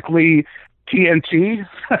 ironically, TNT.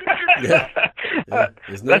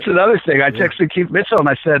 That's another thing. I texted Keith Mitchell and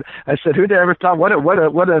I said, who'd ever thought what a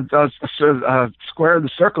square of the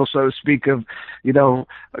circle, so to speak, of you're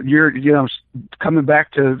coming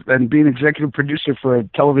back to and being executive producer for a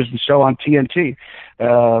television show on TNT.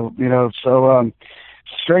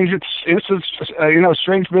 Strange. It's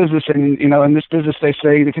strange business, and in this business they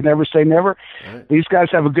say you can never say never. Right. These guys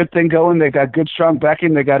have a good thing going. They got good, strong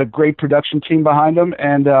backing. They got a great production team behind them,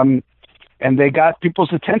 and they got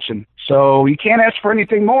people's attention. So you can't ask for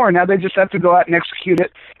anything more. Now they just have to go out and execute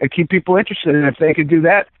it and keep people interested. And if they could do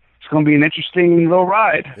that, it's going to be an interesting little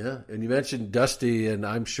ride. Yeah, and you mentioned Dusty, and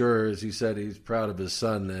I'm sure, as you said, he's proud of his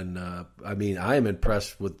son. And, I am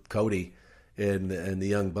impressed with Cody and the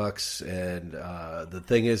Young Bucks. And the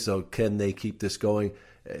thing is, though, can they keep this going?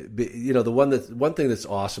 The one thing that's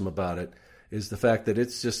awesome about it is the fact that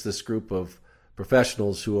it's just this group of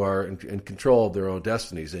professionals who are in control of their own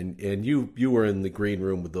destinies, and you were in the green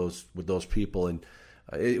room with those people, and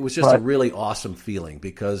it was just a really awesome feeling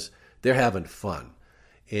because they're having fun,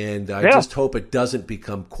 and I just hope it doesn't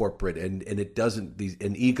become corporate and it doesn't,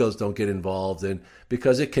 and egos don't get involved, and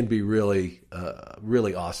because it can be really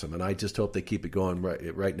really awesome, and I just hope they keep it going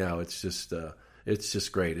right now. It's just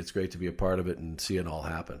great. It's great to be a part of it and see it all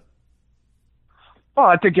happen. Well,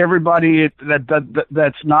 I think everybody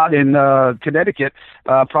that's not in Connecticut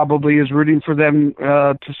probably is rooting for them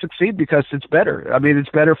to succeed because it's better. I mean, it's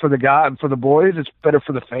better for the boys. It's better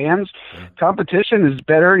for the fans. Yeah. Competition is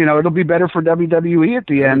better. It'll be better for WWE at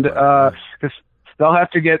the end because they'll have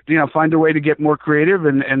to find a way to get more creative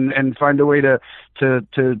and find a way to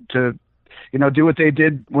do what they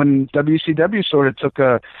did when WCW sort of took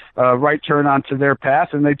a right turn onto their path,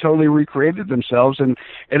 and they totally recreated themselves. And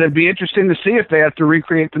it'd be interesting to see if they have to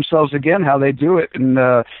recreate themselves again, how they do it, and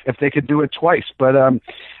if they could do it twice. But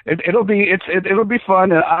it'll be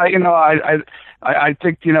fun. And I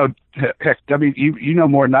think heck, you know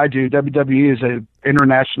more than I do. WWE is an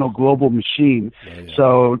international global machine. Yeah.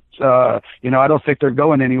 So, I don't think they're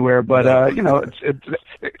going anywhere, but,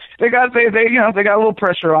 they got a little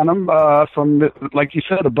pressure on them, from, like you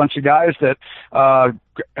said, a bunch of guys that,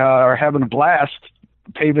 are having a blast,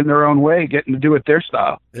 paving their own way, getting to do it their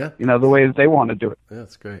style. Yeah. The way that they want to do it. Yeah,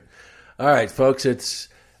 that's great. All right, folks, it's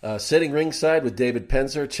Sitting Ringside with David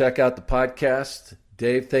Penzer. Check out the podcast.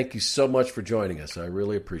 Dave, thank you so much for joining us. I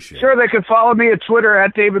really appreciate it. Sure, they can follow me at Twitter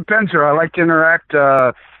at David Penzer. I like to interact,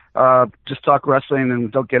 just talk wrestling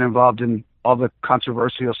and don't get involved in all the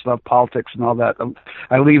controversial stuff, politics and all that.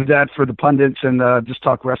 I leave that for the pundits and just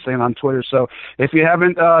talk wrestling on Twitter. So if you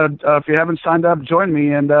haven't signed up, join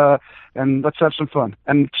me and let's have some fun.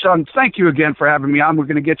 And Sean, thank you again for having me on. We're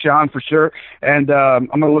going to get you on for sure. And I'm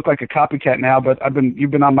going to look like a copycat now, but you've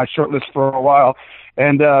been on my short list for a while,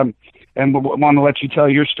 and want to let you tell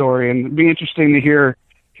your story. And it'd be interesting to hear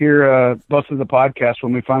both of the podcasts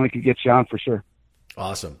when we finally could get you on for sure.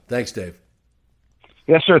 Awesome. Thanks, Dave.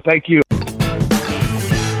 Yes, sir. Thank you.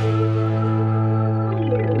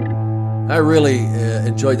 I really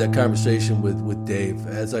enjoyed that conversation with Dave.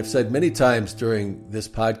 As I've said many times during this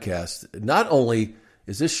podcast, not only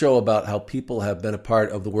is this show about how people have been a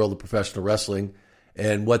part of the world of professional wrestling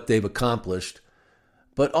and what they've accomplished,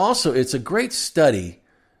 but also it's a great study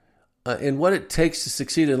in what it takes to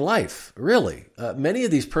succeed in life, really. Many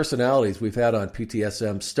of these personalities we've had on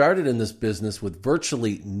PTSM started in this business with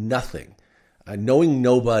virtually nothing, knowing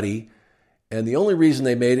nobody, and the only reason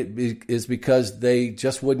they made it is because they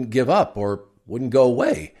just wouldn't give up or wouldn't go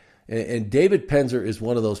away. And David Penzer is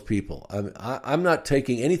one of those people. I'm not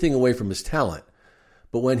taking anything away from his talent,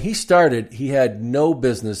 but when he started, he had no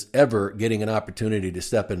business ever getting an opportunity to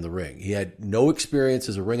step in the ring. He had no experience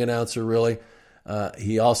as a ring announcer, really.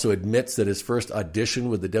 He also admits that his first audition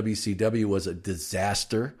with the WCW was a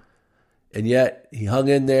disaster, and yet he hung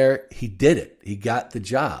in there. He did it. He got the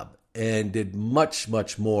job and did much,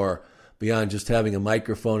 much more beyond just having a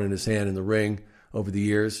microphone in his hand in the ring over the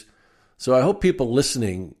years. So I hope people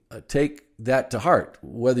listening take that to heart,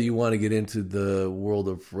 whether you want to get into the world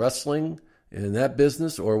of wrestling in that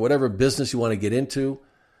business or whatever business you want to get into.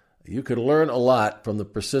 You could learn a lot from the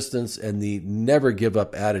persistence and the never give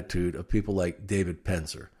up attitude of people like David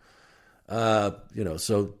Penzer.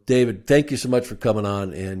 So David, thank you so much for coming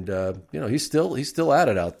on. And, he's still at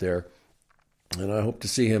it out there. And I hope to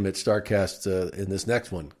see him at StarCast in this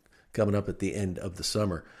next one coming up at the end of the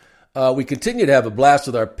summer. We continue to have a blast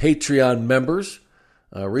with our Patreon members.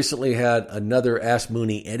 Recently had another Ask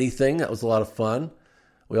Mooney Anything. That was a lot of fun.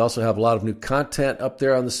 We also have a lot of new content up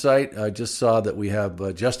there on the site. I just saw that we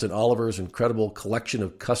have Justin Oliver's incredible collection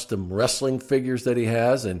of custom wrestling figures that he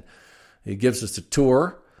has, and he gives us a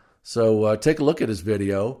tour. So take a look at his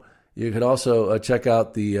video. You can also check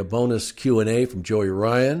out the bonus Q&A from Joey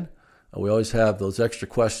Ryan. We always have those extra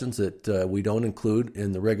questions that we don't include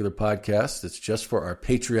in the regular podcast. It's just for our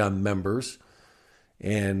Patreon members.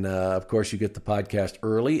 And, of course, you get the podcast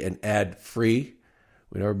early and ad-free.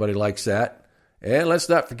 We know everybody likes that. And let's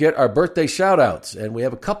not forget our birthday shout-outs. And we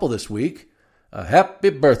have a couple this week. Happy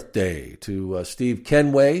birthday to Steve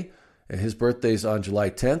Kenway. And his birthday's on July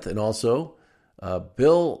 10th. And also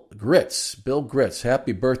Bill Gritz. Bill Gritz,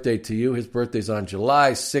 happy birthday to you. His birthday's on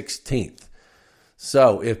July 16th.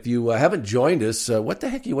 So if you haven't joined us, what the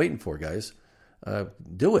heck are you waiting for, guys?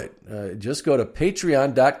 Do it. Just go to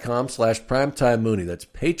patreon.com/primetimemooney. That's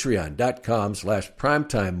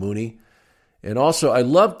patreon.com/primetimemooney. And also, I'd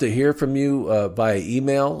love to hear from you via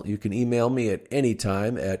email. You can email me at any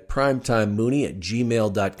time at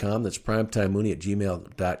primetimemooney@gmail.com. That's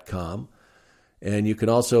primetimemooney@gmail.com. And you can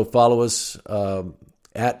also follow us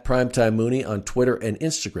at primetimemooney on Twitter and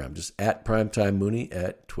Instagram. Just at primetimemooney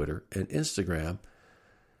at Twitter and Instagram.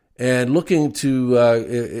 And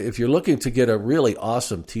if you're looking to get a really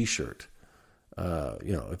awesome T-shirt,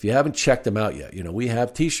 if you haven't checked them out yet, we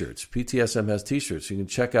have T-shirts. PTSM has T-shirts. You can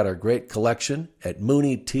check out our great collection at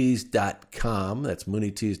mooneytees.com. That's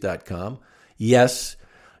mooneytees.com. Yes,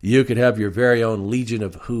 you could have your very own Legion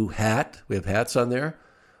of Who hat. We have hats on there.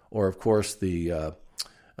 Or, of course, the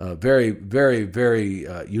very, very, very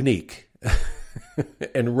unique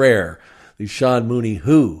and rare, the Sean Mooney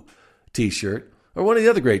Who T-shirt. Or one of the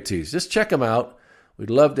other great tees. Just check them out. We'd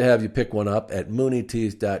love to have you pick one up at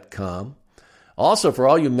mooneytees.com. Also, for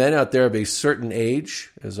all you men out there of a certain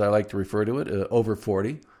age, as I like to refer to it, over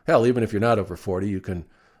 40. Hell, even if you're not over 40, you can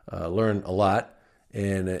learn a lot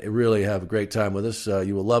and really have a great time with us.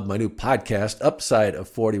 You will love my new podcast, Upside of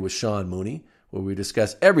 40 with Sean Mooney, where we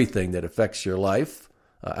discuss everything that affects your life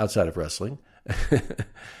outside of wrestling.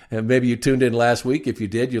 And maybe you tuned in last week. If you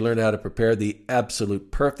did, you learned how to prepare the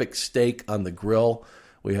absolute perfect steak on the grill.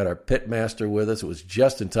 We had our pit master with us. It was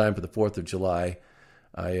just in time for the 4th of July.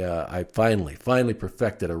 I finally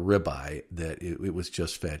perfected a ribeye that it was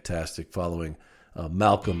just fantastic, following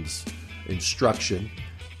Malcolm's instruction.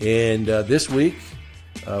 And this week,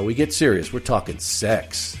 we get serious. We're talking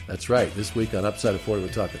sex. That's right. This week on Upside of 40, we're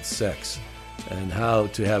talking sex and how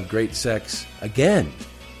to have great sex again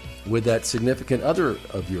with that significant other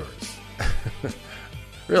of yours.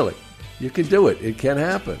 Really, you can do it. It can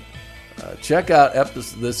happen. Check out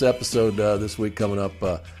this episode this week coming up,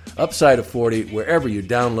 Upside of 40, wherever you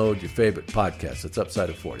download your favorite podcast. It's Upside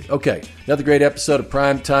of 40. Okay, another great episode of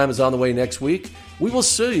Prime Time is on the way next week. We will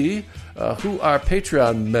see who our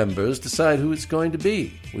Patreon members decide who it's going to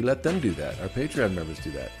be. We let them do that. Our Patreon members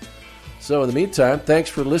do that. So in the meantime,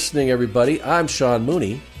 thanks for listening, everybody. I'm Sean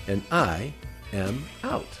Mooney, and I am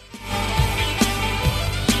out.